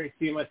realize, starting to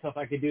see myself,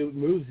 I could do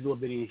moves a little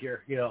bit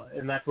easier,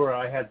 and that's where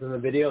I had some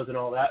of the videos and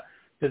all that,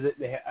 because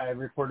I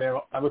record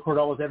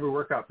almost every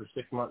workout for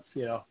 6 months,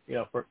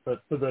 for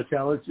the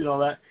challenge and all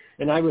that,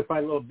 and I would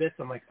find little bits.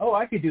 I'm like, oh,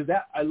 I could do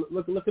that. I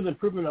look at the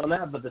improvement on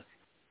that, but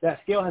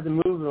that scale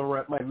hasn't moved,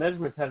 or my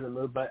measurements hasn't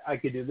moved, but I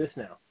could do this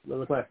now.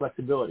 Look at my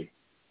flexibility.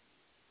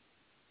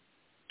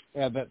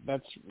 Yeah,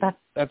 that's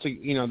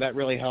that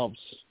really helps.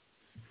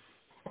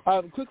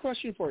 Quick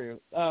question for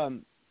you.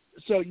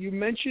 So you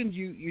mentioned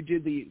you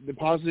did the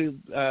Positive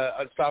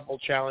Unstoppable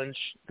Challenge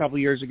a couple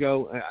of years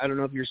ago. I don't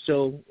know if you're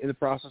still in the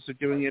process of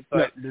doing it,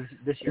 but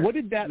this year. What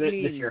did that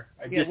mean? This year.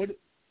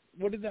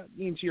 What did that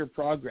mean to your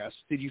progress?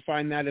 Did you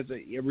find that as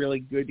a really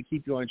good to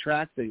keep you on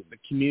track? The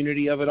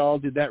community of it all,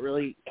 did that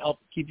really help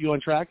keep you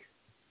on track?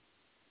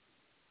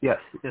 Yes,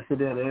 it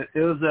did.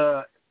 It was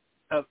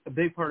a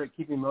big part of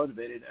keeping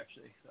motivated,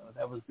 actually. So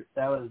that was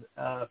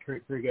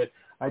pretty good.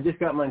 I just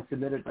got mine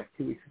submitted like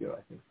 2 weeks ago,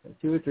 I think,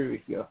 2 or 3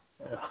 weeks ago.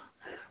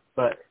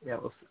 But yeah,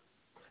 it was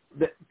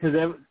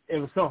because it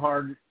was so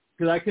hard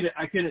because I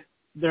couldn't.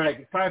 They're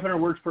like 500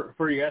 words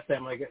for your essay.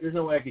 I'm like, there's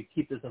no way I could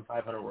keep this in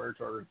 500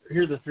 words. Or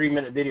here's a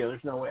 3-minute video.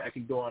 There's no way I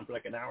could go on for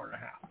like an hour and a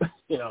half.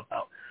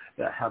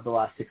 About how the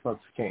last 6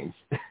 months have changed.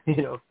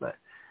 But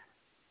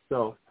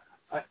so.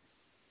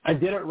 I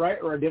did it right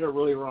or I did it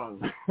really wrong.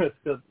 We're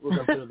going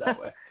to put it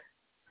that way.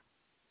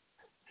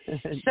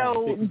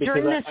 So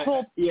during this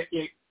whole... Yeah,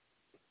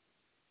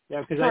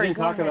 because I didn't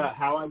talk about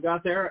how I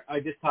got there.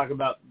 I just talk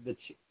about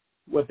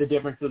what the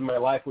difference in my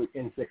life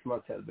in 6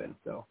 months has been.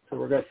 So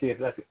we're going to see if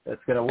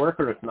that's going to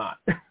work or it's not.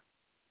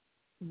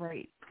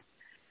 Right.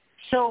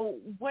 So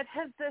what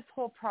has this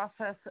whole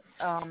process,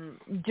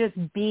 just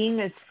being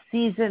a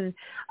season...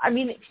 I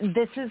mean,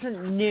 this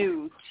isn't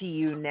new to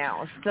you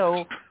now.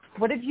 So...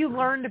 what have you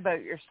learned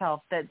about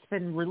yourself that's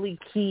been really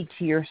key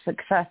to your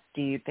success,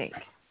 do you think?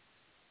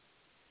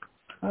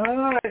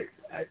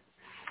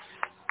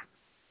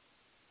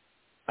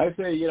 I'd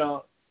say,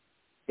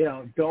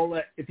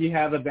 don't if you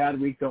have a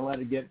bad week, don't let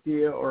it get to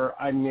you. Or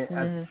at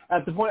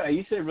the point I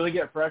used to really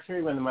get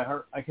frustrated when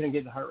I couldn't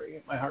get my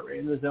heart rate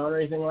in the zone or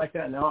anything like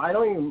that. Now I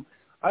don't even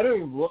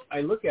look. I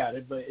look at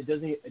it, but it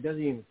doesn't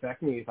even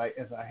affect me if I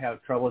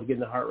have trouble getting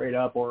the heart rate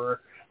up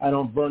or I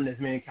don't burn as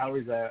many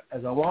calories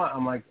as I want.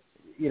 I'm like,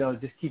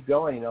 just keep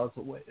going.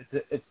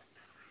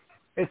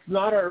 It's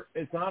not a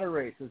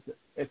race.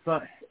 It's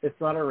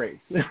not a race.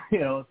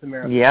 It's a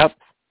marathon.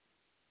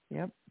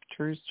 Yep.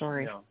 True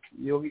story.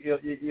 You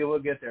will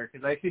get there,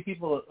 because I see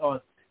people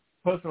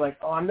posting like,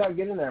 "Oh, I'm not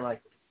getting there." I'm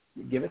like,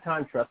 give it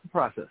time, trust the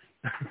process.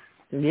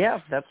 Yeah,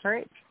 that's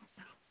right.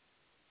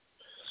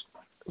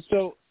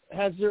 So,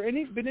 has there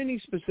been any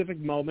specific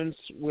moments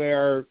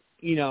where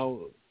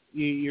you're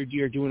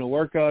doing a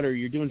workout or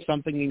you're doing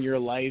something in your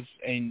life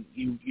and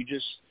you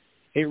just,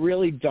 it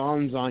really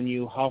dawns on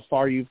you how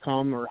far you've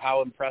come or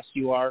how impressed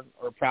you are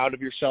or proud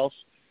of yourself?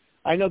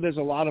 I know there's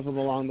a lot of them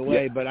along the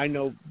way, but I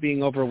know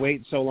being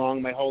overweight so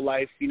long, my whole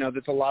life,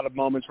 there's a lot of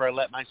moments where I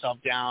let myself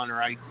down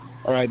or I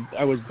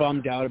was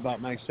bummed out about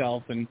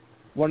myself. And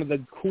one of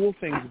the cool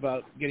things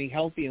about getting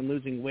healthy and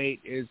losing weight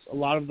is a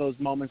lot of those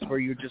moments where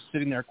you're just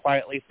sitting there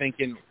quietly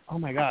thinking, oh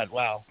my God,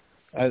 wow,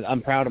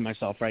 I'm proud of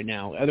myself right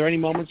now. Are there any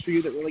moments for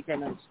you that really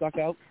kind of stuck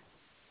out?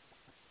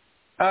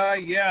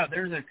 Yeah,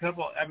 there's a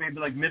couple. I mean,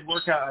 like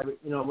mid-workout,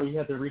 when you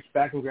have to reach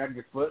back and grab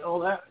your foot and all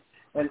that.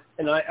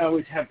 And I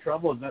always have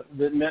trouble.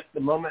 The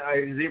moment I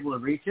was able to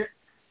reach it,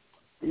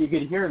 you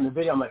could hear in the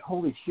video, I'm like,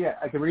 holy shit,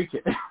 I can reach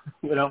it.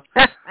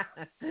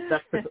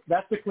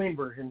 That's the clean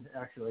version,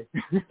 actually.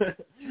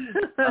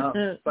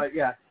 But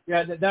yeah,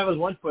 that was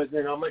one foot.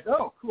 Then I'm like,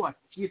 oh, cool, I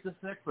can keep this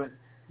next foot.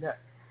 Yeah.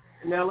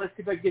 Now let's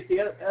see if I can get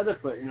the other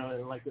foot.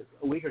 And like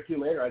a week or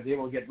two later, I was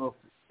able to get both.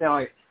 Now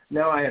I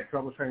have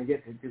trouble trying to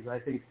get it because I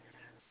think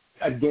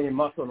I'm gaining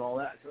muscle and all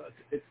that, so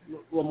it's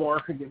a little more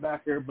to get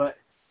back there. But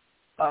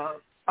I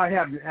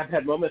have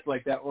had moments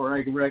like that where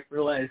I can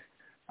realize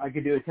I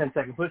could do a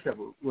 10-second push-up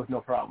with no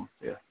problem.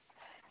 Yeah.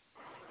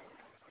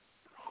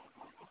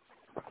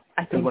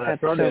 I think when that's I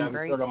started, so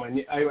great.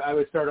 I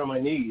would start on my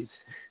knees,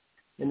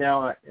 and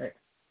now I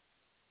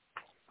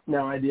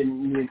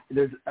didn't need.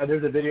 There's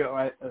a video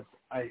I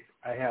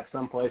have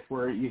someplace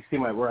where you see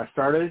where I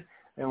started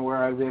and where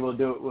I was able to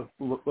do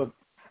it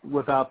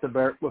without the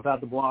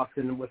blocks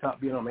and without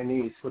being on my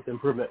knees. What the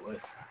improvement was.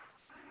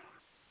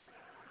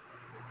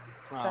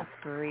 Wow. That's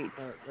great.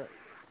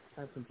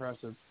 That's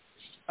impressive.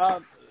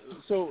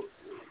 So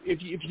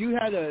if you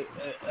had a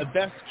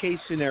best case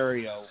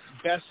scenario,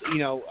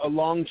 a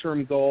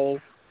long-term goal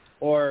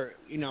or,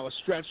 a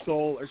stretch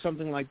goal or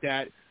something like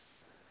that,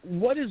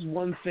 what is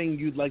one thing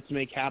you'd like to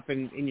make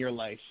happen in your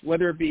life,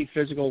 whether it be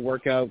physical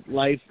workout,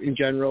 life in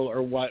general,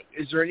 or what?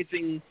 Is there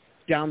anything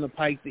down the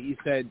pike that you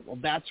said, well,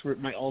 that's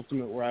my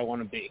ultimate where I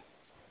want to be?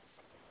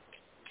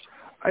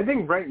 I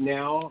think right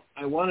now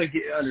I want to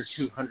get under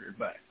 200,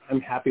 but I'm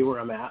happy where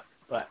I'm at.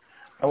 But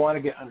I want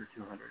to get under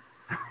 200.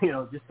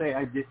 Just say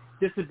I did,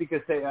 just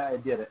because say I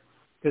did it,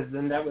 because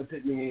then that would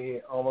put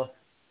me almost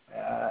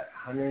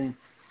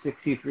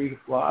 163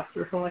 lost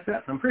or something like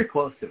that. So I'm pretty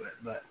close to it,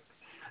 but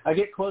I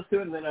get close to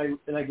it and then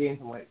I gain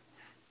some weight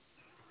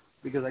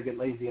because I get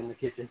lazy in the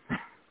kitchen.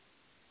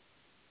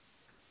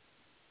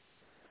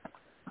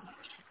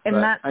 And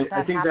but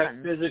I think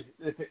happens. that physics.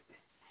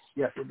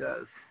 Yes, it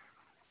does.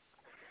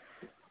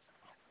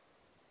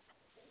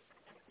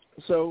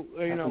 So,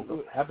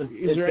 happens.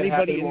 Is there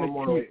anybody in the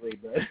more lately,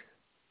 but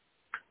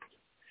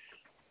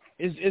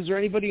is there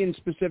anybody in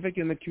specific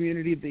in the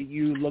community that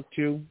you look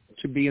to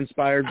be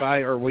inspired by,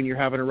 or when you're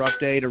having a rough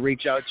day to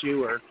reach out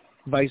to, or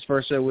vice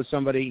versa with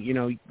somebody,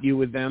 you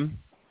with them?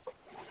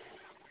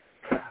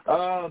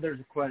 Oh, there's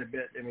quite a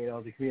bit. I mean,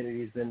 the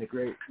community's been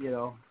great,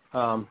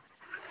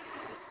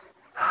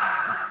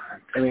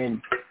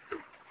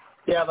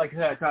 yeah, like I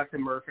said, I talk to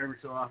Murph every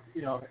so often,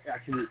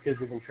 actually because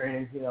we've been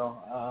training,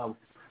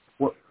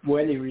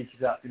 Wendy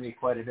reaches out to me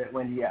quite a bit.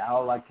 Wendy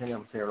Owl, I can't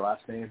even say her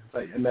last name,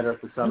 but I met her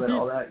at the summit,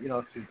 all that,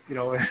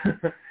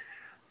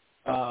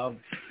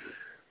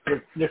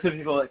 there's some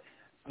people like,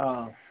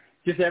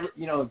 just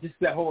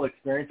that whole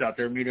experience out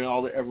there, meeting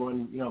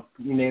everyone, you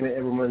name it,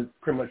 everyone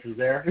pretty much was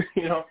there,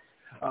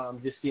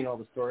 just seeing all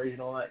the stories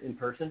and all that in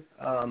person.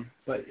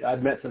 But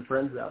I've met some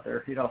friends out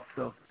there,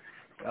 so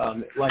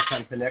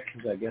lifetime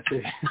connections, I guess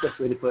is the best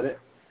way to put it.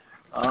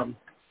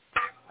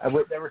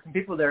 There were some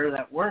people there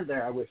that weren't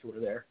there. I wish were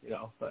there,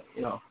 but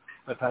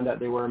I found out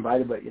they were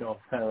invited, but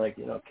kind of like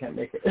can't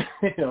make it,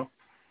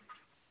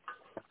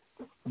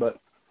 But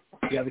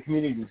yeah, the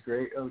community is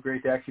great. It was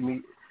great to actually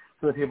meet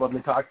some of the people I've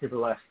been talking to for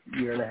the last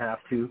year and a half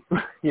too,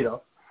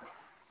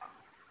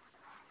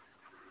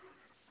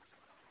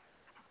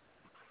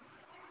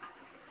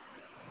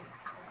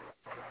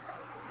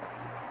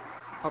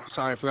 Oh,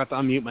 sorry, I forgot to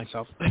unmute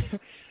myself.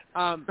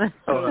 I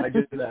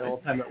do that all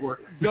the time at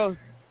work.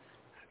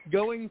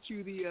 Going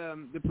to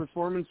the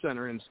performance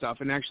center and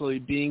stuff, and actually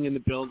being in the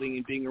building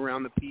and being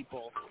around the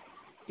people,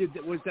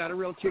 was that a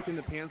real kick in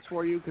the pants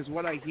for you? Because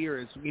what I hear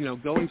is,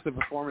 going to the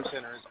performance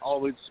center is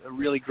always a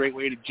really great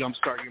way to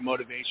jumpstart your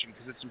motivation,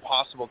 because it's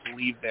impossible to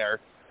leave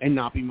there and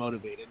not be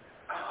motivated.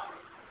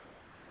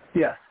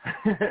 Yes,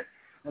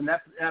 and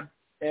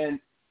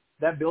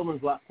that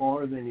building's a lot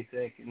smaller than you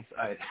think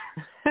inside.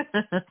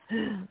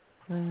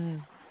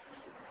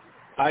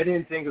 I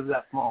didn't think it was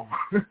that small.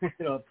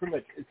 Pretty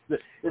much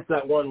it's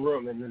that one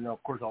room, and then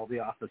of course all the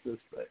offices.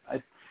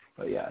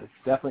 But yeah,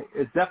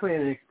 it's definitely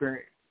an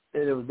experience.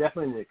 It was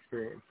definitely an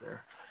experience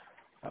there.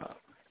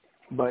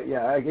 But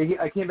yeah,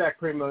 I came back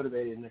pretty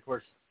motivated, and of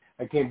course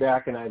I came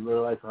back and I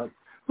realized like,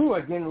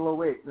 I gained a little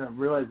weight, and I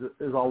realized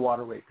it was all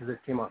water weight because it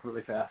came off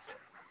really fast.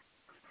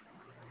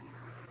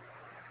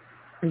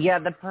 Yeah,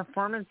 the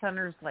performance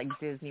center's like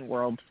Disney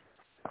World.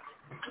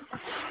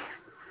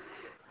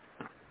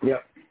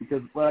 Yep,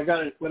 because when I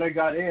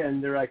got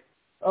in, they're like,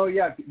 oh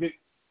yeah,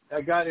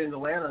 I got into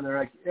Atlanta, and they're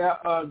like, yeah,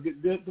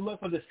 good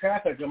luck with this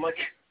traffic. I'm like,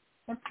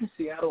 I'm from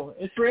Seattle.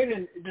 It's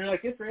raining. They're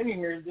like, it's raining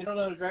here. They don't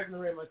know how to drive in the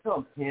rain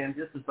myself. Man,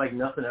 just is like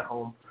nothing at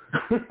home.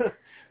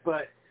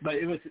 but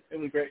it was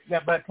great.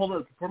 Yeah, but I pulled up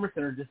the performance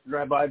center just to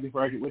drive by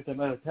before I went to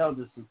my hotel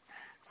just to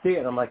see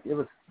it. I'm like, it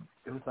was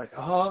like,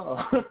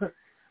 oh.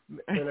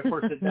 And of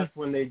course, that's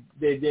when they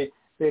did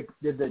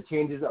the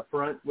changes up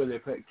front where they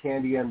put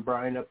Candy and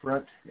Brian up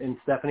front and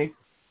Stephanie.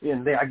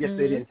 And I guess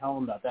they didn't tell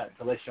them about that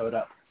until they showed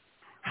up.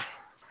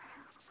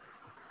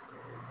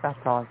 That's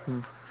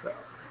awesome. So,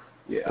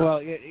 yeah. Well,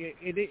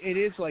 it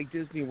is like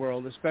Disney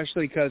World,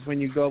 especially because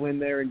when you go in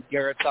there and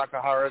Garrett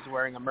Sakahara is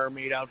wearing a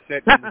mermaid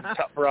outfit and a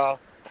cut bra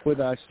with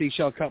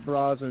seashell cut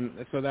bras, and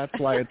so that's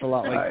why it's a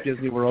lot like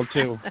Disney World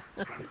too.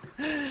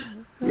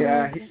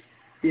 Yeah,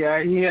 he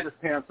had his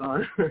pants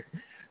on.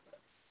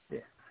 Yeah,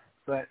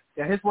 but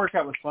yeah, his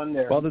workout was fun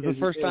there. Well, this is the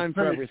first time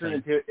for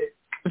everything.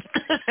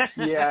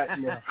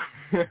 Yeah,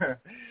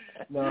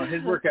 no,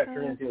 his workout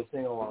turned into a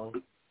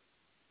sing-along.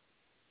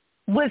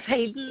 Was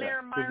Hayden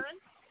there, Myron?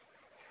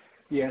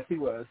 Yes, he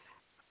was.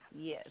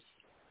 Yes.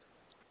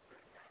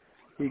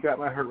 He got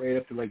my heart rate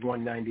up to like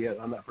 190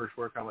 on that first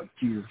workout. I'm like,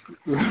 Jesus.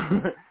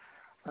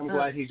 I'm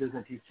glad he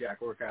doesn't teach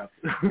Jack workouts.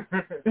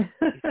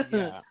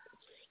 Yeah.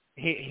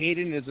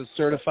 Hayden is a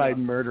certified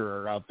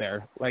murderer out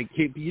there. Like,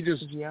 you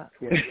just, yeah.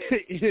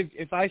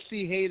 If I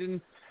see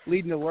Hayden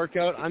leading a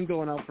workout, I'm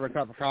going out for a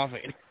cup of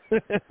coffee.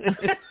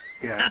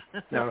 Yeah.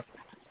 No.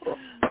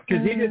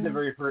 Because he did the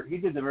very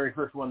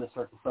first one to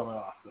start the summit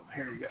off. So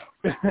here you go.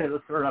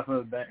 Let's start off with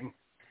a bang.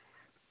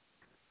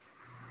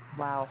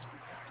 Wow.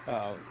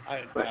 Oh,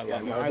 I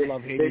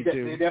love Hayden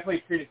too. They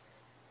definitely treated.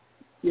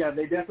 Yeah,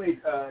 they definitely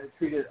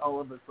treated all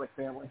of us like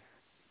family.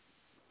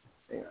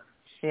 Yeah.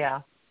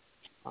 Yeah.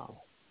 Oh.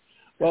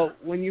 Well,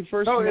 when you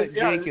first met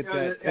Jake at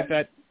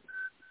that.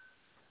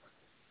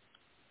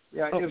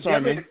 Yeah, it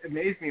definitely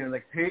amazed me.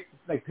 Like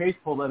Paige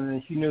pulled up,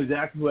 and she knew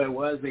exactly who I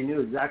was. They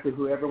knew exactly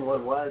who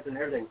everyone was, and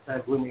everything kind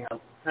of blew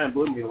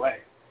me away.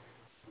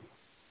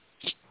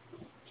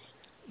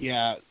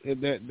 Yeah,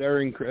 they're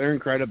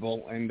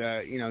incredible, and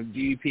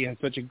DDP has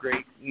such a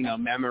great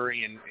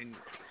memory, and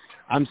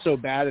I'm so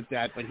bad at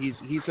that, but he's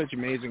such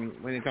amazing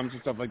when it comes to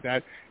stuff like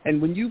that.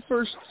 And when you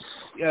first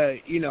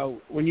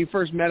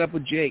met up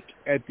with Jake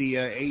at the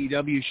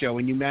AEW show,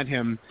 when you met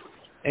him,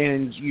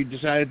 and you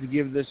decided to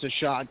give this a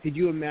shot, could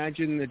you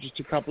imagine that just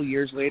a couple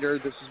years later,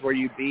 this is where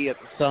you'd be at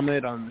the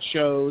summit on the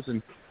shows?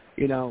 And,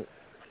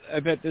 I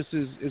bet this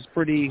is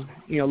pretty,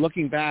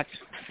 looking back,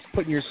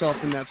 putting yourself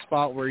in that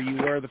spot where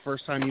you were the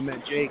first time you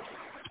met Jake,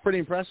 it's pretty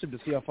impressive to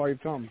see how far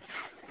you've come.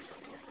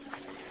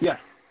 Yeah.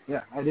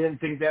 I didn't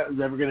think that was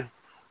ever gonna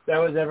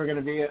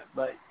be it,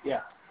 but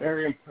yeah,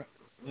 very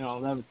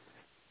impressive.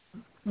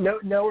 That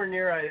was nowhere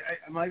near.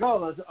 I'm like,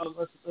 let's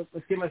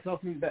get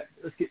myself in back.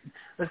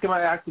 Let's get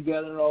my act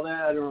together and all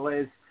that. I didn't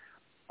realize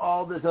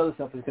all this other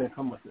stuff is going to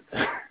come with it.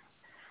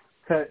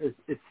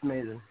 It's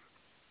amazing.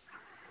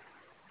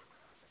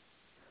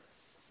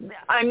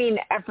 I mean,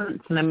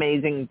 effort's an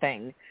amazing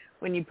thing.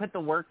 When you put the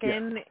work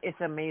in, it's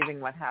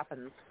amazing what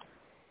happens.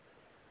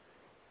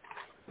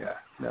 Yeah,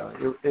 no,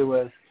 it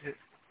was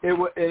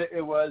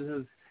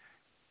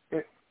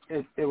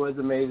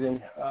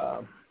amazing.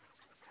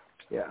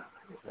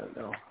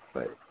 No,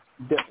 but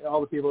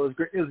all the people, it was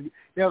great. It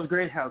was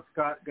great how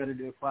Scott got to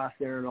do a class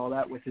there and all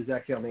that, which is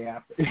actually on the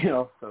app.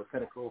 So it's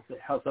kind of cool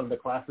how some of the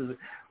classes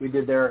we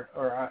did there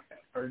are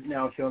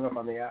now showing up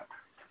on the app.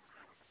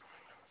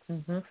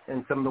 Mm-hmm.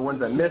 And some of the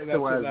ones I missed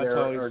while I was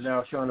there are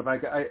now showing up.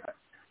 I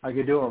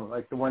could do them.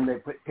 Like the one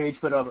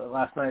Paige put up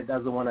last night, that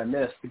was the one I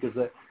missed because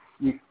that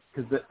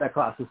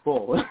class is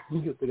full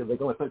because they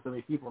only put so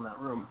many people in that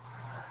room.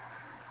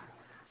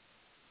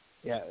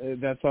 Yeah,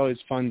 that's always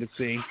fun to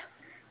see.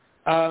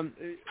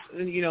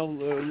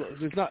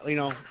 There's not,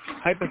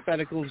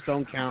 hypotheticals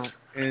don't count,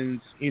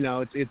 and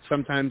it's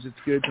sometimes it's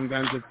good,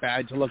 sometimes it's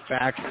bad to look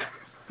back.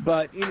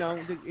 But,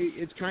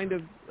 it's kind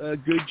of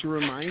good to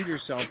remind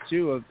yourself,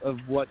 too, of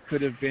what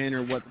could have been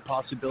or what the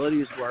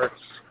possibilities were.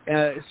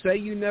 Say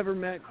you never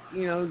met,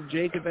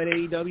 Jacob at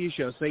AEW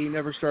show. Say you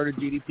never started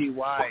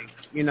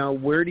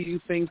DDPY. Where do you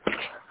think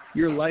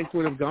your life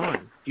would have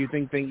gone? Do you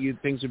think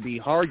things would be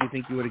hard? Do you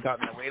think you would have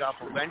gotten the weight off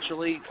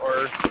eventually?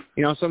 Or,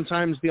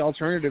 sometimes the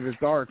alternative is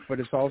dark, but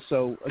it's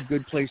also a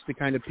good place to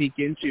kind of peek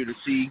into to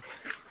see,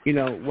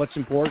 what's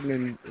important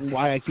and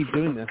why I keep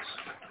doing this.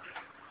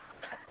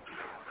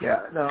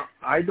 Yeah, no,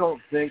 I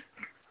don't think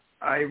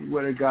I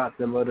would have got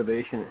the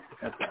motivation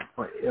at that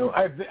point.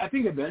 I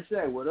think eventually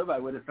I would have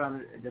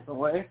found it a different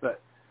way, but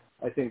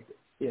I think,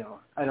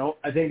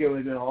 I think it would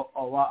have been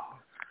a lot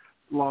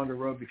longer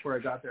road before I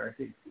got there. I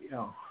think,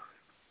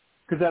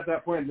 because at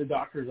that point the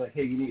doctor's like,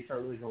 hey, you need to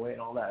start losing weight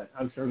and all that.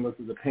 I'm starting to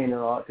look at the pain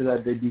and all that because I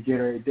had the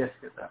degenerated disc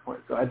at that point.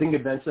 So I think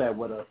eventually I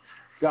would have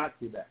got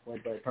to that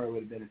point, but it probably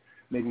would have been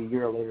maybe a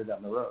year later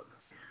down the road.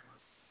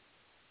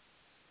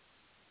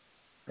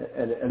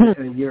 And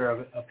a year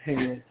of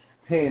pain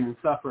and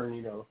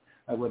suffering,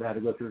 I would have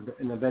had to go through,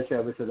 and eventually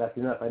I would say that's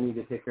enough. I need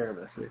to take care of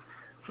this.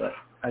 But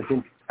I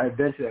think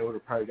eventually I would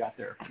have probably got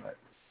there, but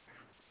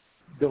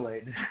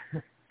delayed.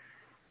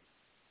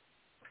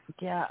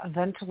 Yeah,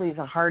 eventually is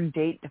a hard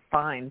date to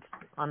find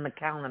on the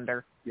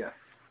calendar. Yes.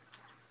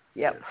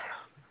 Yep.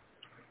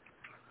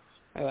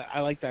 I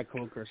like that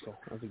quote, Crystal.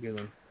 That's a good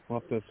one. I'll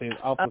have to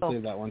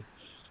save that one.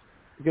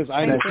 Because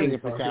I'm the king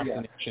of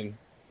procrastination.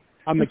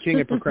 I'm the king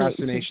of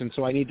procrastination,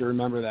 so I need to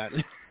remember that.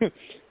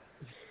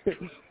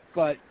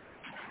 But,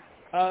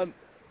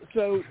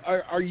 so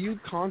are you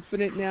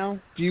confident now?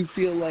 Do you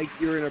feel like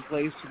you're in a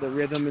place with the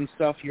rhythm and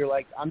stuff? You're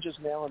like, I'm just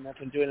nailing this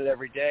and doing it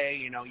every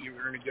day.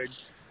 You're in a good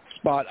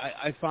spot.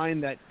 I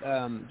find that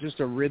just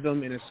a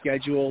rhythm and a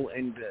schedule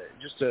and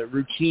just a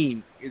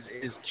routine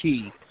is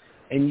key.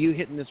 And you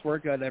hitting this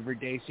workout every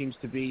day seems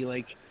to be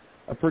like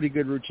a pretty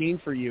good routine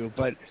for you.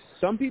 But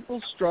some people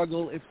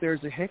struggle if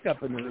there's a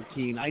hiccup in the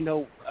routine. I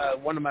know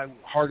one of my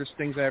hardest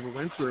things I ever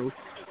went through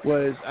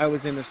was I was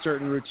in a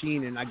certain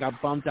routine and I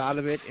got bumped out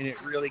of it, and it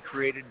really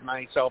created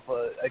myself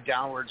a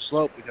downward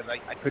slope because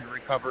I couldn't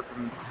recover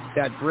from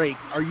that break.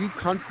 Are you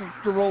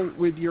comfortable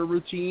with your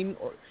routine?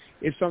 Or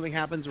if something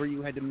happens where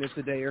you had to miss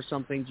a day or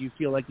something, do you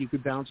feel like you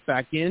could bounce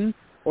back in?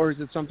 Or is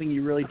it something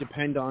you really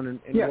depend on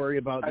and worry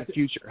about in the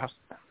future?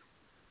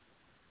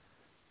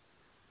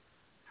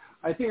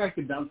 I think I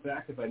could bounce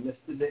back if I missed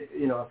a day,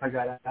 if I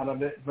got out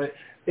of it. But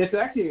it's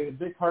actually a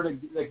big part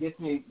that gets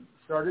me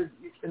started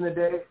in the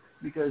day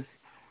because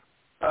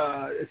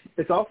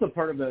it's also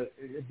part of a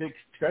big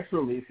stress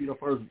relief,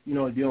 for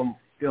doing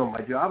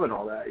my job and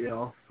all that.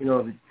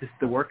 Just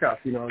the workouts,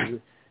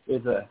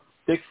 is a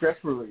big stress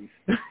relief,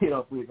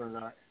 believe it or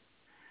not.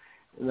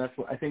 And that's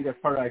what I think that's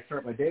part of I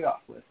start my day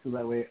off with, so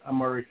that way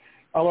I'm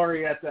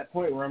already at that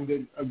point where I'm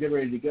good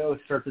ready to go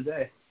start the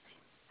day.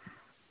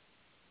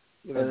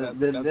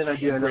 Then I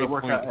do another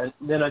workout.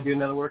 Then I do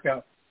another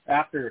workout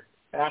after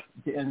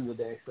the end of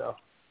the day. So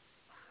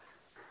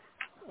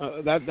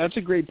that's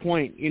a great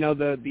point.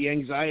 The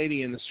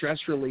anxiety and the stress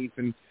relief,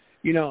 and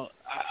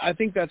I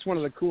think that's one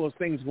of the coolest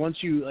things.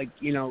 Once you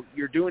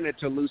you're doing it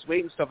to lose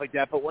weight and stuff like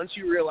that, but once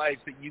you realize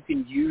that you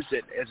can use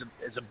it as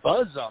a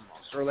buzz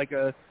almost, or like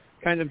a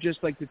kind of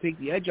just like to take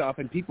the edge off,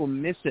 and people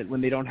miss it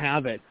when they don't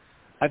have it.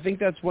 I think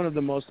that's one of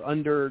the most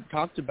under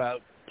talked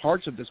about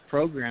parts of this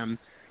program.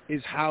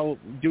 Is how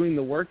doing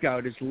the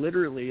workout is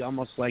literally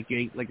almost like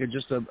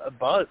just a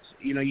buzz.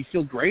 You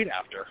feel great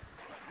after.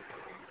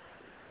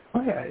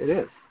 Oh yeah, it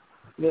is.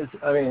 It is.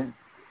 I mean,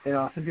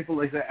 some people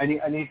like that. I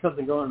need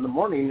something going in the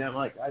morning. And I'm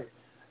like,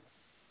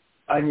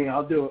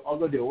 I'll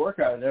go do a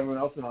workout, and everyone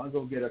else, and I'll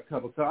go get a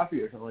cup of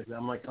coffee or something like that.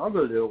 I'm like, I'll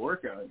go do a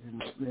workout,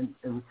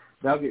 and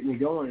that'll get me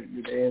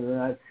going today.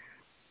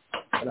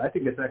 And I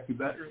think it's actually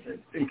better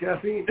than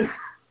caffeine.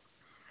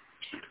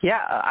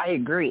 Yeah, I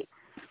agree.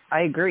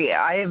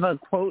 I have a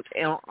quote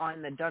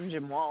on the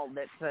dungeon wall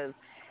that says,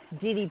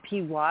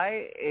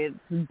 DDPY, it's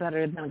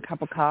better than a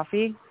cup of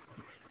coffee.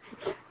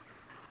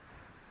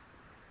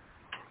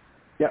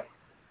 Yep.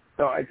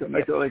 So I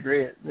totally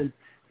agree. And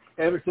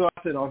every so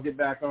often I'll get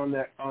back on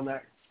that,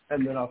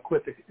 and then I'll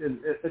quit.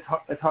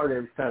 It's hard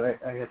every time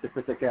I have to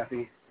quit the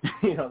caffeine,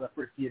 the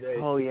first few days.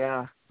 Oh,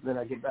 yeah. Then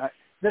I get back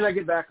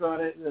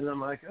on it, and then I'm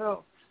like,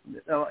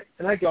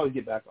 and I can always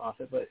get back off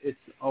it, but it's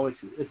always,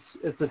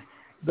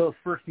 those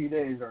first few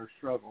days are a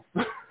struggle.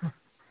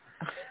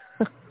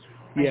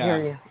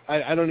 Yeah,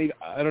 I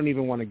don't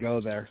even want to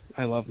go there.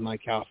 I love my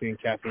coffee and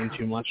caffeine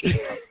too much.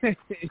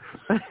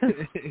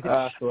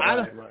 I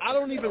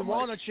don't even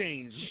want to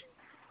change.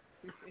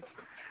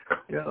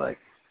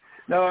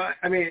 No,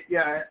 I mean,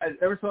 yeah.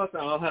 Every so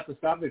often I'll have to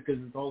stop it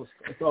because it's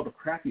all the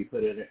crap you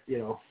put in it,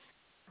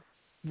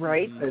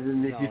 Right. And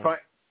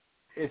then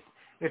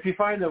if you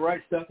find the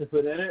right stuff to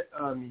put in it,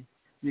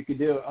 you could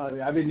do it. I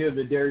mean, I've been doing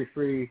the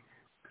dairy-free,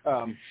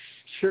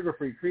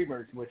 sugar-free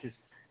creamers,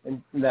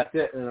 and that's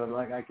it. And I'm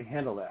like, I can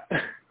handle that.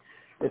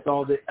 It's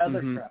all the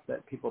other crap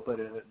that people put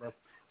in it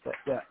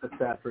that's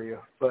bad for you.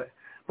 But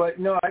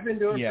no, I've been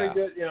doing pretty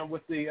good,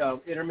 with the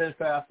intermittent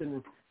fasting.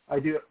 And I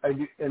do,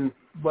 and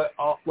what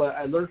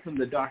I learned from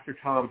the Dr.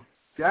 Tom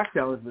Jack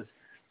challenge was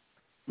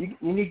you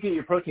need to get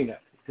your protein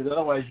up, because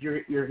otherwise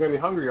you're going to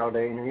be hungry all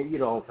day and you're going to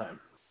eat all the time.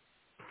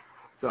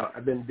 So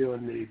I've been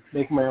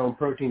making my own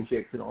protein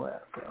shakes and all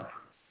that. So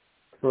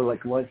for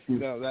like lunch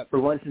and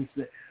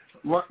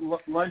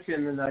lunch,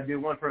 and then I do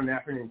one for an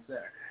afternoon snack.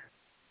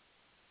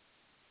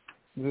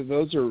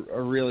 Those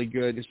are really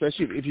good,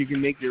 especially if you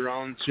can make your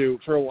own too.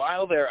 For a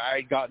while there, I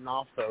had gotten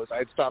off those. I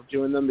had stopped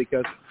doing them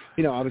because,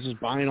 I was just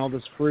buying all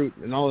this fruit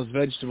and all those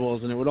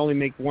vegetables, and it would only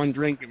make one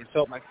drink and it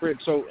filled my fridge.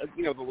 So,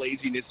 the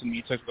laziness in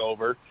me took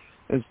over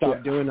and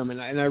stopped doing them.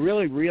 And I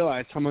really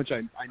realized how much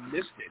I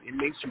missed it. It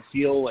makes you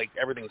feel like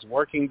everything's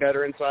working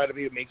better inside of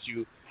you. It makes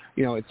you,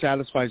 it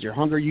satisfies your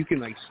hunger. You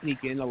can sneak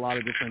in a lot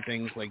of different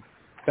things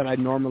that I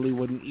normally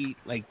wouldn't eat,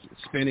 like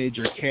spinach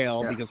or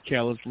kale, because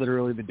kale is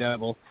literally the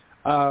devil.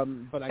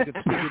 but I could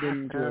stick it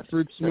into a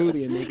fruit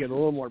smoothie and make it a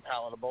little more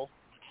palatable.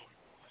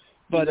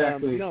 But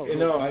exactly.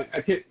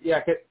 I could,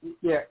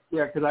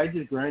 because I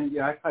just grind.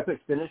 Yeah, I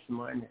put spinach in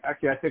mine.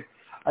 Actually,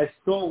 I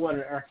stole one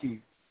and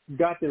actually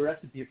got the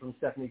recipe from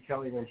Stephanie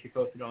Kelly when she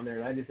posted on there,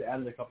 and I just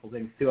added a couple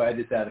things too. I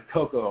just added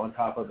cocoa on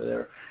top of it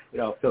there,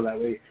 so that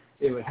way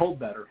it would hold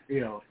better.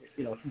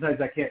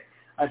 Sometimes I can't.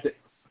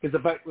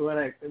 Because when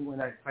I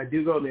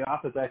do go to the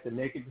office, I have to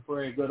make it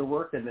before I go to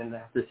work, and then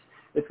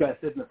it's got to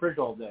sit in the fridge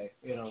all day,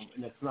 and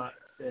it's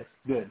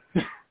good.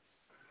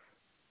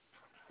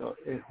 So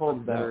it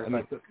holds better. If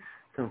I put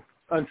some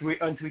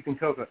unsweetened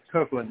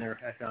cocoa in there,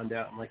 I found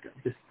out. I'm like,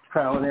 just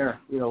trial and error,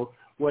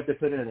 what to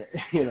put in it,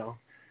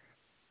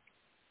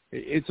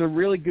 It's a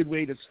really good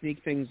way to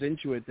sneak things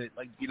into it that,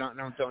 like,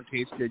 don't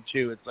taste good,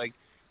 too. It's like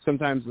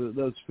sometimes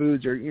those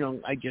foods are,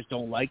 I just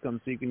don't like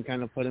them, so you can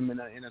kind of put them in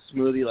a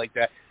smoothie like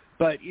that.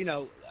 But,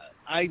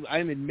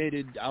 I'll admit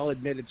it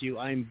to you,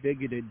 I'm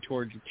bigoted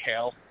towards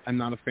kale. I'm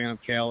not a fan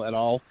of kale at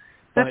all.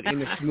 But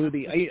in a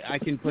smoothie, I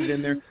can put it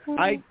in there.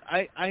 I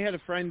had a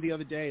friend the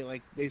other day,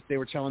 like, they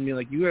were telling me,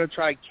 like, you got to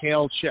try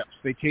kale chips.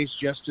 They taste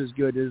just as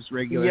good as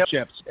regular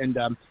chips. And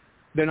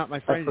they're not my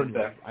friend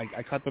anymore.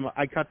 I cut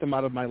them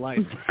out of my life.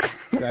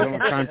 I don't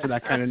have time for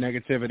that kind of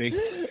negativity.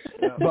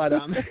 No. But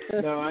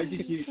no, I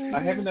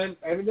haven't done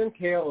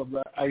kale,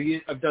 but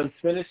I've done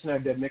spinach and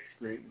I've done mixed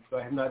greens, so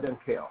I have not done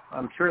kale.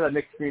 I'm sure that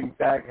mixed green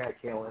bag had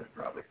kale in it,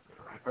 probably.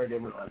 I probably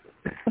didn't realize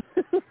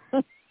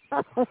it.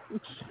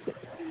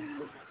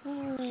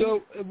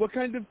 So, what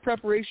kind of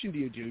preparation do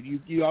you do?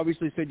 You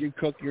obviously said you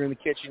cook. You're in the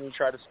kitchen. You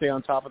try to stay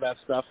on top of that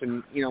stuff,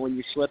 and when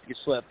you slip, you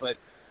slip. But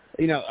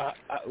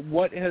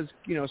what has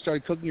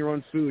started cooking your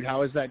own food?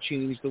 How has that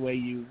changed the way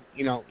you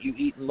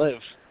eat and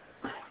live?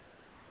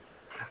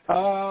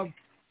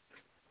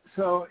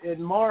 So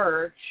in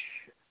March,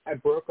 I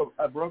broke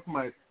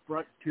my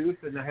front tooth,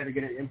 and I had to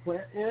get an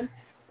implant in.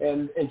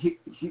 And she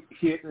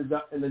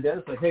in the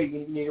dentist like, hey,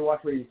 you need to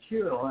watch where you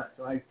chew and all that.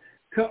 So I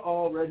cut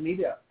all red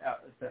meat out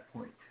at that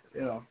point.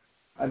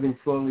 I've been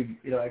slowly,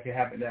 I can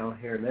have it now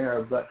here and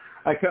there, but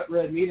I cut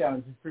red meat out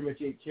and just pretty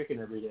much ate chicken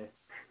every day.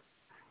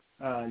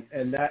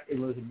 And that it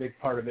was a big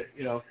part of it,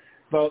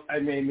 But I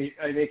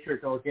make sure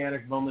it's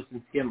organic, boneless,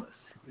 and skinless.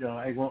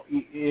 I won't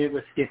eat it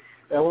with skin.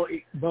 I won't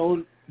eat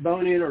bone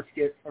in or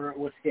skin or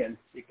with skin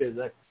because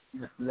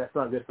that's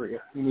not good for you.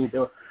 You need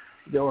the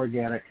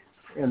organic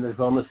and the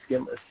boneless,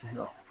 skinless.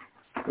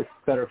 It's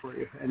better for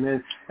you. And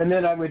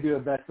then I would do a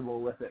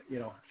vegetable with it,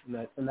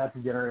 and that's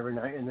dinner every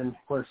night. And then of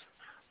course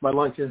my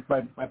lunch is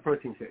my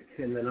protein shake.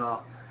 And then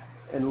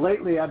and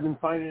lately I've been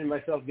finding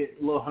myself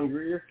getting a little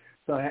hungrier.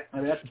 So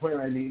I'm at the point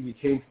where I need to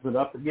change it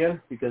up again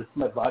because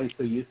my body's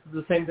so used to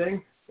the same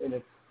thing and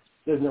it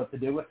doesn't know what to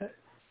do with it.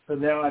 So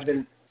now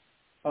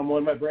on one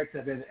of my breaks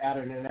I've been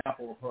adding an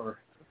apple or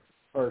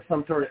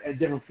some sort of a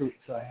different fruit.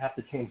 So I have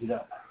to change it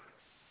up.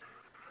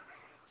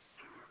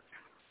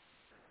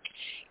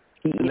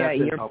 Yeah,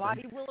 your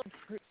body will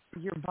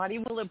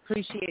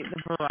appreciate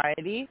the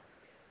variety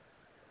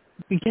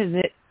because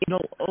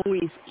it'll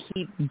always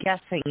keep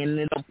guessing and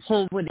it'll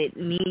pull what it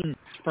needs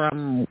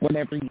from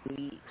whatever you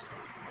eat.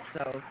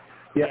 So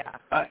yeah.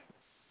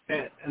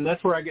 And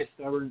that's where I get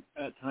stubborn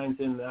at times,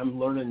 and I'm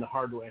learning the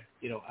hard way.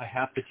 I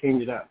have to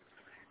change it up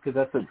because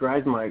that's what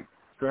drives my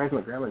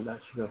grandma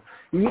nuts. She goes,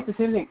 you eat the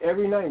same thing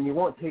every night, and you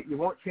won't change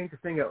the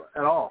thing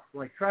at all. I'm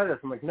like, try this.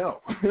 I'm like,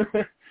 no.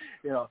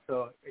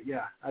 So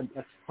yeah,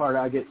 that's part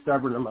I get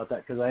stubborn about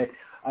that because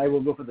I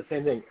will go for the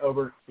same thing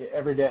over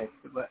every day,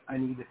 but I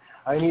need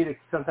to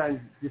sometimes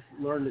just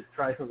learn to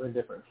try something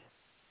different,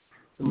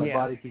 so my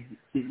body can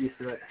get used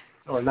to it.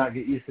 Or not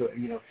get used to it,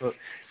 so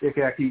they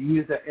can actually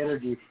use that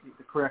energy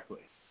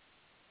correctly.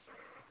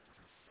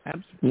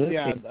 Absolutely.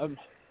 Yeah,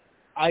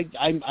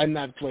 I'm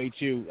that way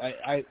too.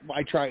 I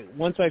try.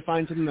 Once I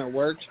find something that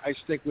works, I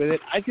stick with it.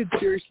 I could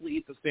seriously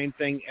eat the same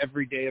thing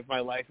every day of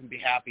my life and be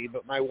happy,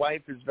 but my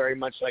wife is very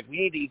much like,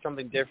 we need to eat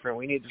something different.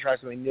 We need to try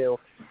something new.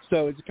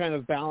 So it's kind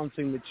of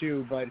balancing the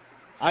two. But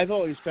I've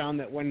always found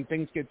that when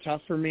things get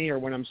tough for me or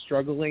when I'm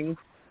struggling,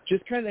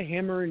 just kind of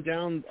hammering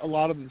down a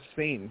lot of the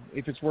same.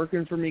 If it's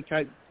working for me,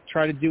 try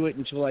to do it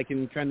until I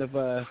can kind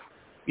of,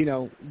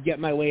 get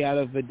my way out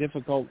of the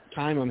difficult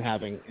time I'm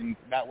having, and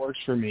that works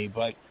for me.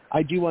 But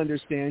I do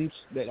understand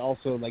that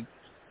also, like,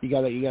 you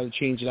gotta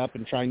change it up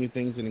and try new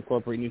things and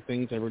incorporate new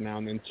things every now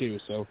and then too.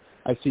 So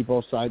I see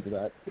both sides of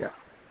that. Yeah.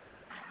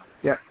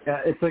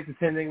 It's like the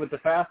same thing with the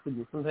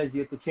fasting. Sometimes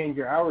you have to change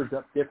your hours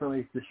up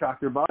differently to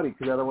shock your body,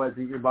 because otherwise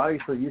your body's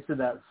so used to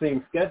that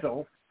same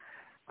schedule.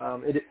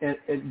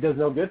 It does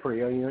no good for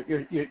you.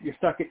 You're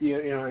stuck at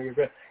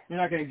you're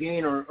not going to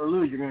gain or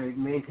lose. You're going to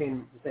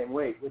maintain the same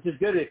weight, which is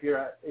good if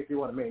you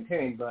want to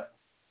maintain. But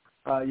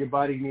your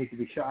body needs to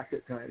be shocked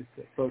at times.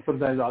 So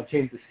sometimes I'll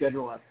change the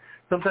schedule up.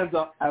 Sometimes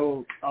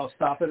I'll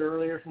stop it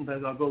earlier.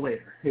 Sometimes I'll go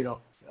later.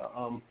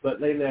 But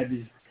lately I've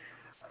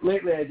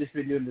just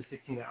been doing the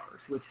 16 hours,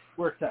 which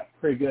works out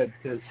pretty good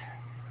because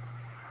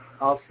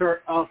I'll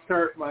start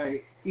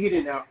my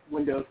eating out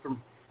windows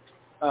from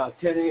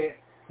 11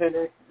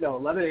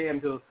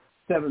 a.m. to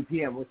 7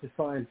 p.m., which is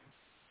fine.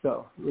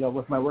 So,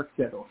 with my work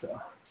schedule. So,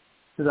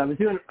 because I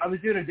was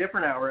doing a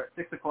different hour at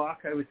 6 o'clock.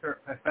 I would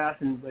start my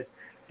fasting, but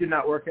did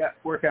not work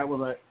out when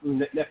my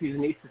nephews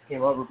and nieces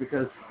came over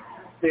because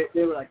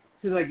they were like,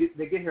 as soon as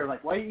they get here,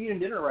 like, why are you eating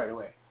dinner right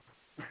away?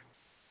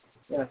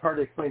 And it's hard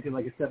to explain to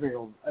like a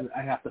 7-year-old.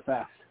 I have to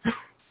fast.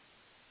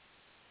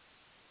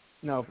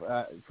 No,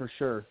 for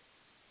sure.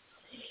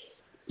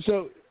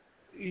 So,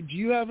 do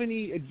you have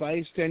any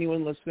advice to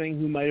anyone listening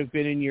who might have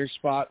been in your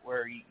spot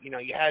where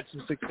you had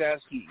some success,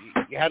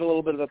 you had a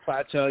little bit of a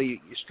plateau, you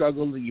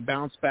struggled, you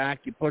bounced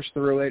back, you pushed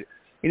through it?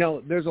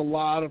 There's a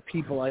lot of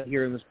people out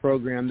here in this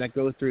program that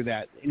go through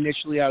that.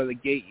 Initially, out of the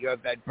gate, you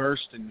have that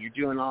burst, and you're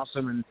doing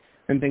awesome,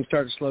 and things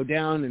start to slow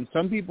down. And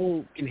some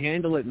people can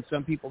handle it, and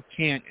some people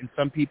can't. And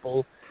some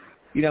people,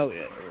 they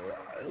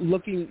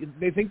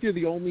think they're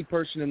the only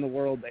person in the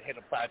world that hit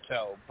a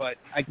plateau. But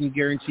I can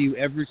guarantee you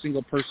every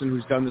single person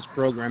who's done this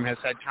program has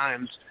had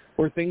times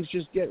where things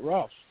just get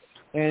rough.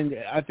 And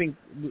I think,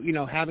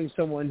 having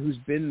someone who's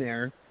been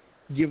there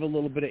give a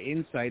little bit of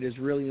insight is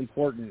really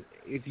important.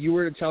 If you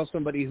were to tell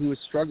somebody who is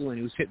struggling,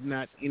 who's hitting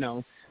that,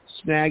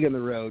 snag in the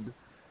road,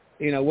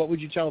 what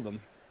would you tell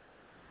them?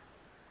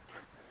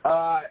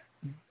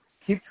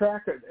 Keep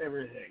track of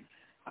everything.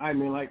 I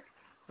mean, like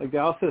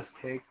Gal says,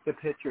 take the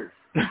pictures.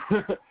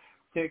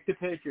 Take the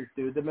pictures,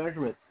 do the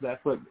measurements.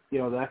 That's what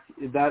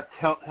that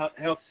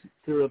helps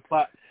through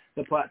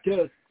the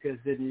plateaus, because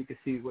then you can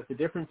see what the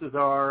differences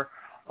are.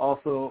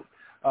 Also,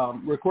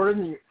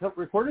 recording some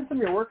of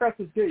your workouts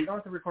is good. You don't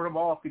have to record them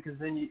all, because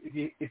then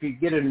if you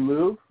get in a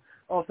move,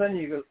 all of a sudden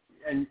you go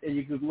and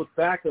you could look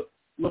back and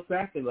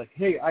like,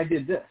 hey, I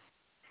did this,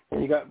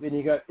 and you got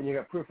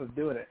proof of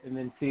doing it, and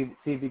then see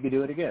if you can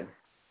do it again.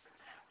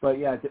 But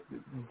yeah,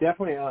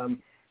 definitely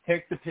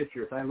take the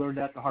pictures. I learned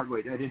that the hard way.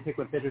 I didn't take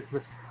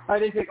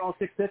all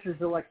 6 pictures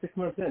until like 6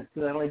 months in,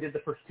 because I only did the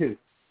first 2.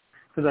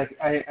 Because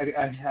I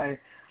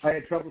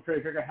had trouble trying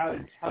to figure out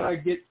how do I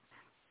get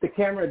the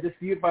camera this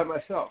viewed by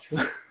myself.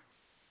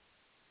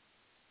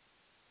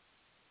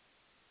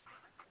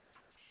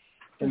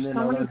 And then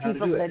I learned how to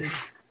do it.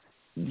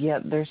 Yeah,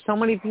 there's so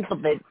many people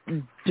that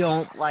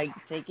don't like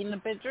taking the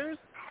pictures,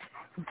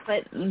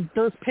 but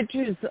those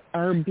pictures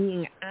are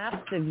being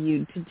asked of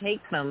you to take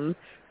them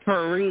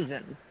for a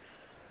reason.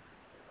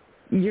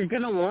 You're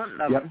going to want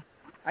them. Yep.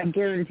 I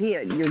guarantee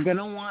it. You're going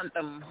to want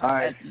them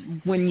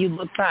when you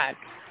look back.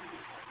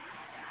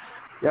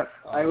 Yep.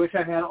 I wish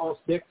I had all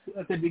 6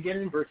 at the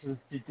beginning versus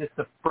just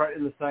the front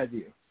and the side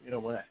view,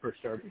 when I first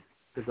started.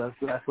 Because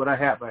that's what I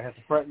have. I have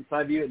the front and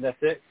side view, and that's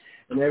it.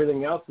 And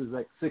everything else is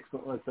like 6,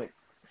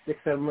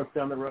 7 months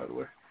down the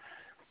road.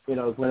 And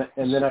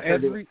then I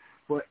started doing,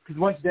 because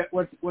once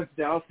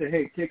Dallas said,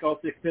 hey, take all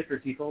 6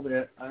 pictures, he told me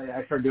that,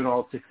 I started doing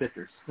all 6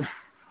 pictures.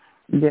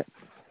 Yeah.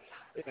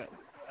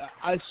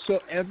 So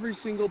every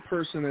single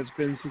person that's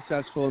been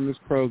successful in this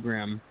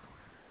program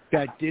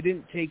that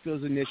didn't take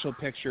those initial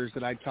pictures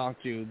that I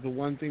talked to, the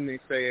one thing they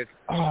say is,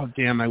 oh,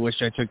 damn, I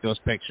wish I took those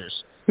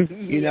pictures.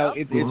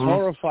 It's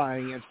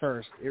horrifying at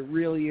first. It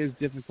really is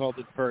difficult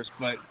at first,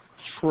 but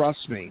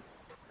trust me,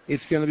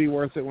 it's going to be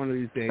worth it one of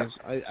these days.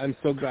 I'm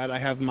so glad I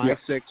have my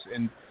 6.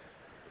 And,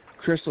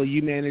 Crystal,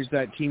 you manage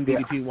that Team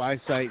DDPY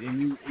site,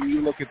 and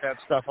you look at that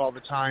stuff all the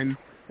time.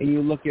 And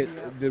you look at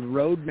the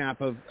roadmap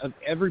of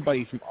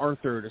everybody from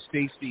Arthur to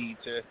Stacy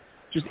to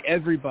just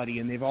everybody,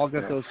 and they've all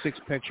got those 6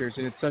 pictures,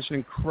 and it's such an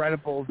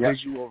incredible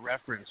visual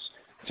reference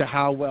to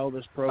how well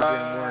this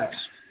program works.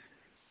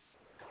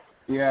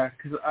 Yeah,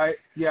 because I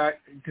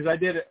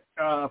did it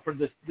for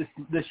this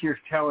year's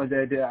challenge.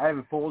 I have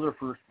a folder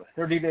for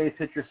 30 days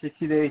pictures,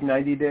 60 days,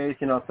 90 days,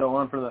 so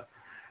on for the.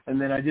 And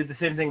then I did the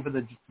same thing for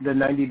the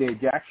 90-day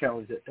Jack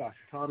challenge that Dr.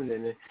 Tom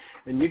did,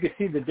 and you could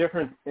see the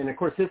difference. And of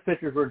course, his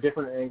pictures were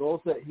different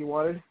angles that he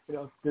wanted,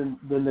 than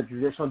the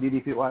traditional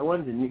DDPY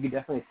ones, and you could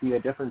definitely see a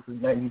difference in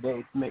 90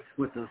 days mixed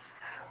with the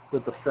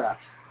straps.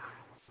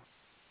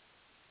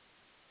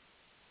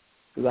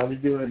 Because I was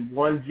doing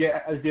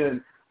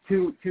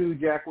two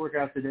Jack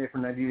workouts a day for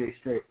 90 days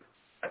straight.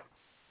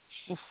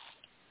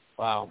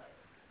 Wow,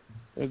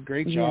 a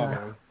great job,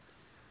 man.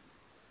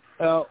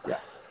 Well. Yeah.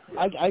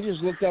 I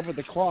just looked up at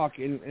the clock,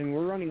 and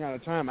we're running out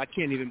of time. I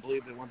can't even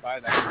believe it went by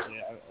that quickly.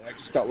 I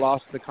just got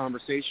lost in the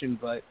conversation,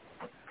 but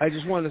I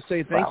just wanted to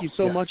say thank you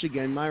so much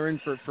again,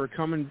 Myron, for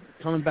coming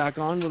back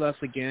on with us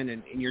again.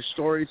 And your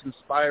story's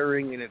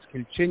inspiring, and it's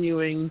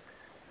continuing,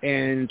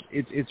 and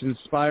it's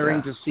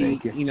inspiring to see,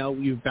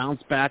 you've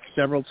bounced back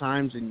several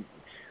times, and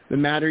the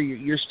matter,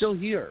 you're still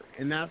here,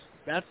 and that's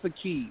the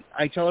key.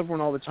 I tell everyone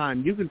all the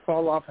time, you can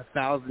fall off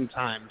 1,000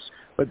 times,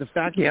 but the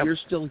fact that you're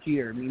still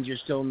here means you're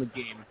still in the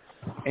game.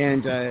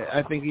 And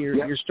I think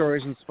your story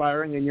is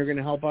inspiring, and you're going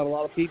to help out a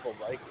lot of people,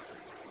 right?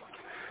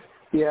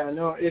 Yeah,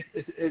 no,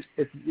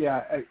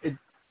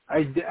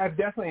 I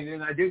definitely,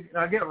 and I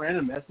get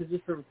random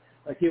messages from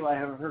like people I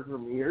haven't heard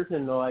from years,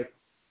 and they're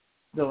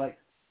like,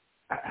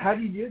 how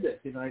do you do this?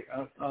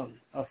 I'll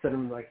send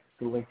them like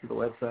the link to the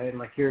website, and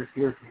like here's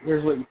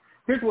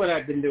what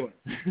I've been doing.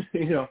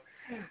 They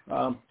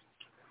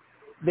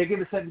give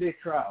a 7-day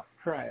trial,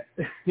 try it,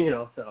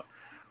 so.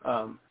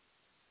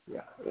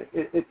 Yeah,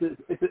 it's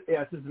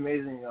just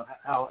amazing, you know,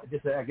 how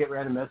just I get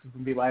random messages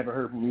from people I haven't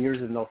heard from years,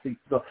 and they'll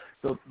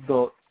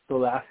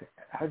ask,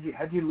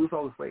 how'd you lose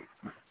all this weight?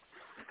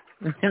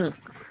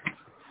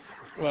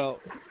 Well,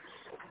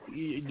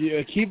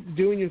 you keep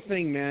doing your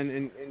thing, man,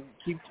 and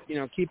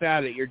keep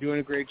at it. You're doing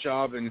a great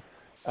job, and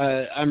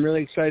I'm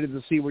really excited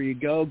to see where you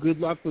go. Good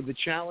luck with the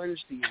challenge,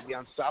 the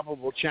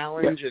Unstoppable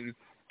Challenge, and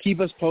keep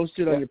us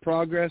posted on your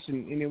progress.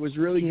 And it was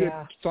really good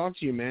to talk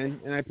to you, man.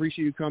 And I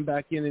appreciate you coming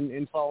back in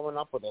and following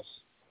up with us.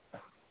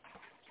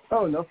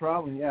 Oh, no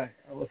problem. Yeah,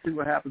 we'll see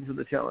what happens with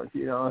the challenge.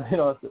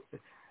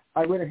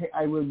 I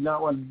would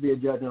not want to be a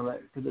judge on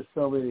that because there's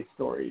so many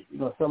stories.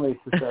 So many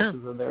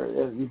successes in there.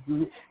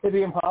 It'd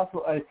be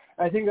impossible.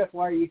 I think that's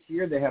why each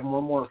year they have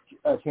more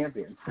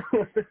champions.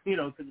 Because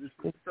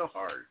it's so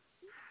hard.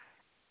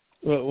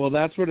 Well,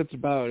 that's what it's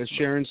about: is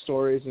sharing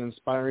stories and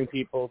inspiring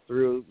people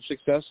through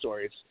success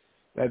stories.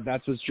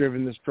 That's what's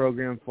driven this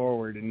program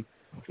forward. And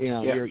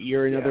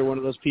you're another one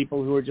of those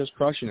people who are just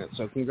crushing it.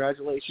 So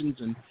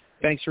congratulations and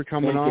thanks for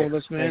coming on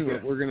with us,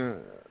 man. We're gonna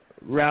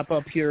wrap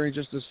up here in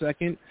just a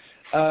second.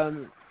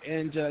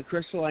 And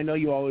Crystal, I know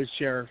you always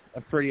share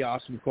a pretty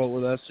awesome quote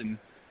with us, and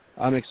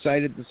I'm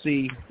excited to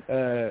see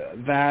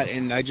that.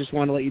 And I just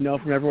want to let you know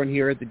from everyone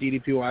here at the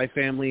DDPY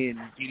family and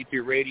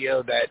DDP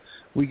Radio that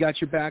we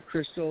got your back,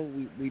 Crystal.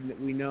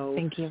 We know.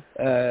 Thank you.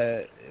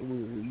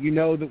 You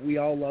know that we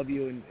all love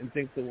you and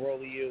think the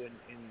world of you, and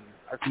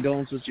our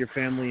condolences to your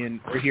family, and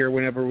we're here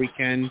whenever we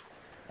can.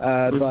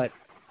 But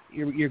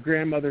your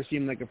grandmother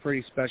seemed like a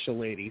pretty special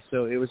lady,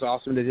 so it was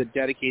awesome to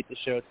dedicate the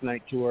show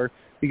tonight to her,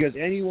 because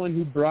anyone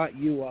who brought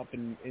you up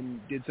and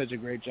did such a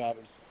great job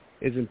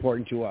is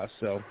important to us.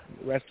 So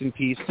rest in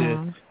peace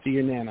to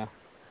your Nana.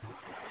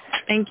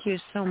 Thank you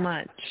so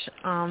much.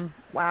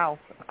 Wow,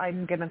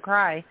 I'm going to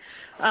cry.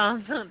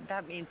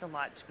 That means a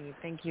lot to me.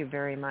 Thank you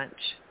very much.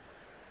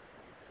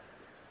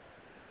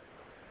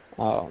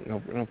 Oh,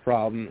 no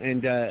problem.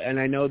 And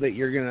I know that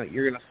you're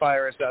gonna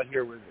fire us out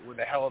here with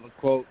a hell of a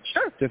quote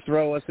to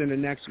throw us into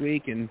next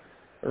week and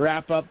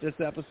wrap up this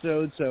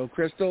episode. So,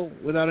 Crystal,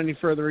 without any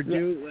further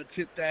ado, let's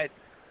hit that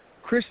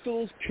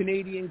Crystal's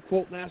Canadian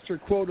Quote Master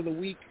quote of the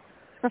week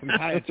from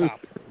high atop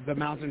the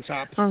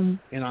mountaintop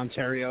in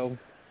Ontario,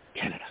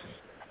 Canada.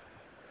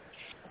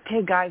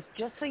 Okay, guys,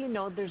 just so you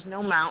know, there's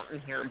no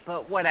mountain here,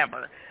 but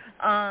whatever.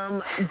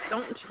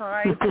 Don't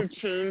try to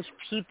change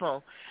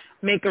people.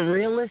 Make a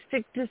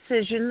realistic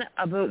decision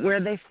about where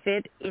they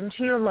fit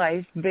into your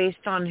life based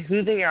on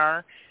who they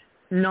are,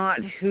 not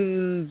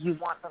who you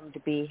want them to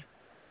be.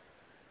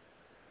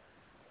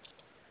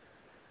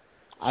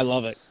 I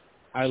love it.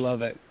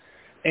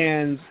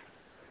 And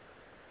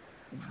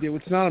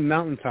it's not a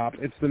mountaintop.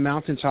 It's the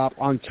mountaintop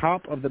on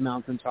top of the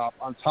mountaintop,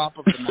 on top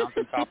of the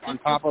mountaintop, on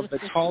top of the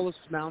tallest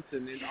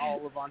mountain in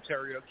all of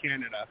Ontario,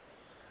 Canada.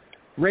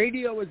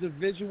 Radio is a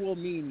visual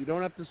meme. You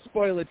don't have to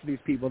spoil it to these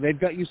people. They've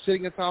got you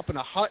sitting atop in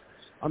a hut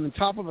on the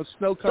top of a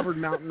snow-covered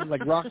mountain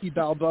like Rocky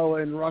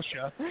Balboa in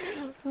Russia.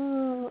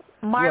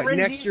 Myron,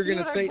 next you're going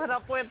to say, put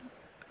up with?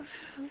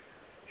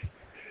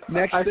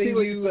 Next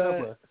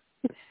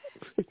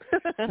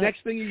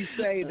thing you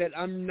say that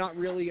I'm not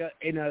really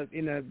in a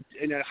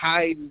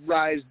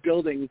high-rise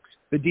building,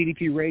 the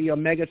DDP Radio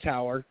Mega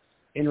Tower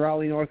in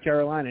Raleigh, North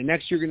Carolina.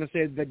 Next you're going to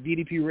say that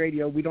DDP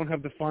Radio, we don't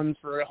have the funds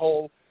for a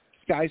whole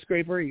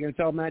skyscraper. Are you going to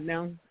tell them that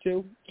now,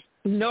 too?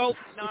 Nope,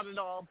 not at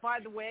all. By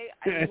the way,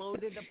 I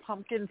loaded a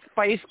pumpkin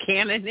spice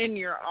cannon in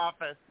your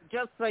office,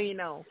 just so you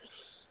know.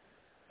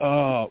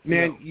 Oh,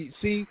 man, you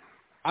see,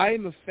 I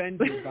am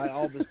offended by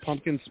all this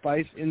pumpkin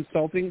spice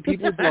insulting.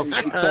 People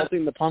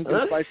insulting the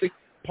pumpkin spice thing.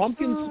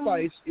 Pumpkin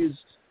spice is,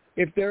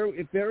 if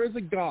there is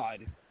a god,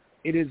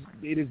 it is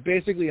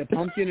basically a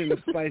pumpkin and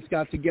a spice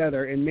got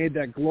together and made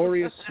that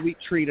glorious sweet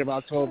treat of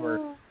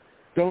October.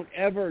 Don't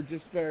ever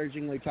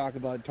disparagingly talk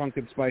about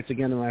pumpkin spice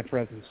again in my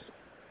presence.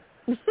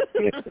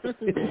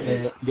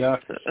 Yeah.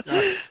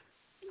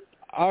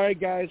 All right,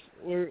 guys.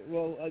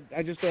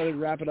 I just thought I'd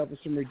wrap it up with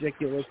some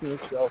ridiculousness.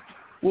 So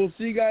we'll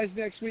see you guys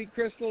next week.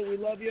 Crystal, we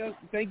love you.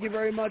 Thank you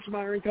very much,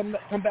 Myron. Come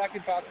back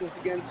and talk to us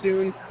again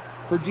soon.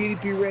 For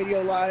DDP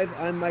Radio Live,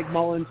 I'm Mike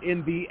Mullins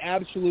in the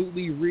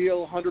absolutely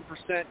real 100%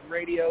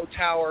 radio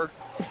tower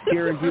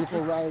here in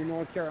beautiful Raleigh,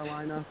 North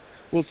Carolina.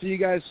 We'll see you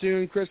guys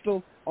soon.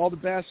 Crystal, all the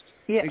best.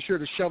 Yeah. Make sure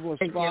to shovel a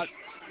spot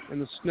in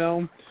the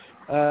snow.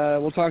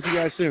 We'll talk to you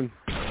guys soon.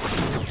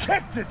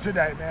 Kicked it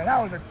today, man.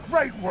 That was a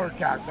great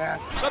workout, man.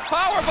 The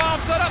power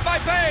bomb set up by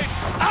Page.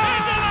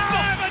 Into the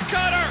diamond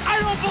cutter.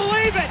 I don't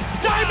believe it.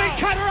 Diamond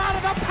cutter out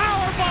of the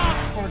power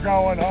bomb. We're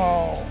going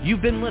home.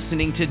 You've been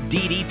listening to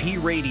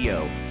DDP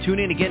Radio. Tune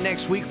in again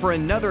next week for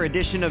another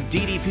edition of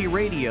DDP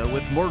Radio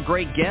with more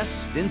great guests,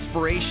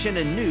 inspiration,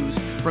 and news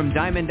from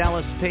Diamond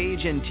Dallas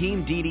Page and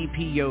Team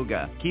DDP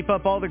Yoga. Keep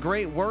up all the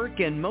great work,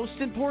 and most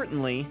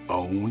importantly,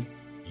 own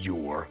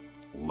your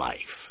life.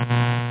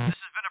 This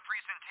has been a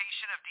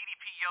presentation of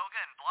DDP Yoga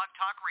and Blog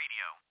Talk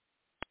Radio.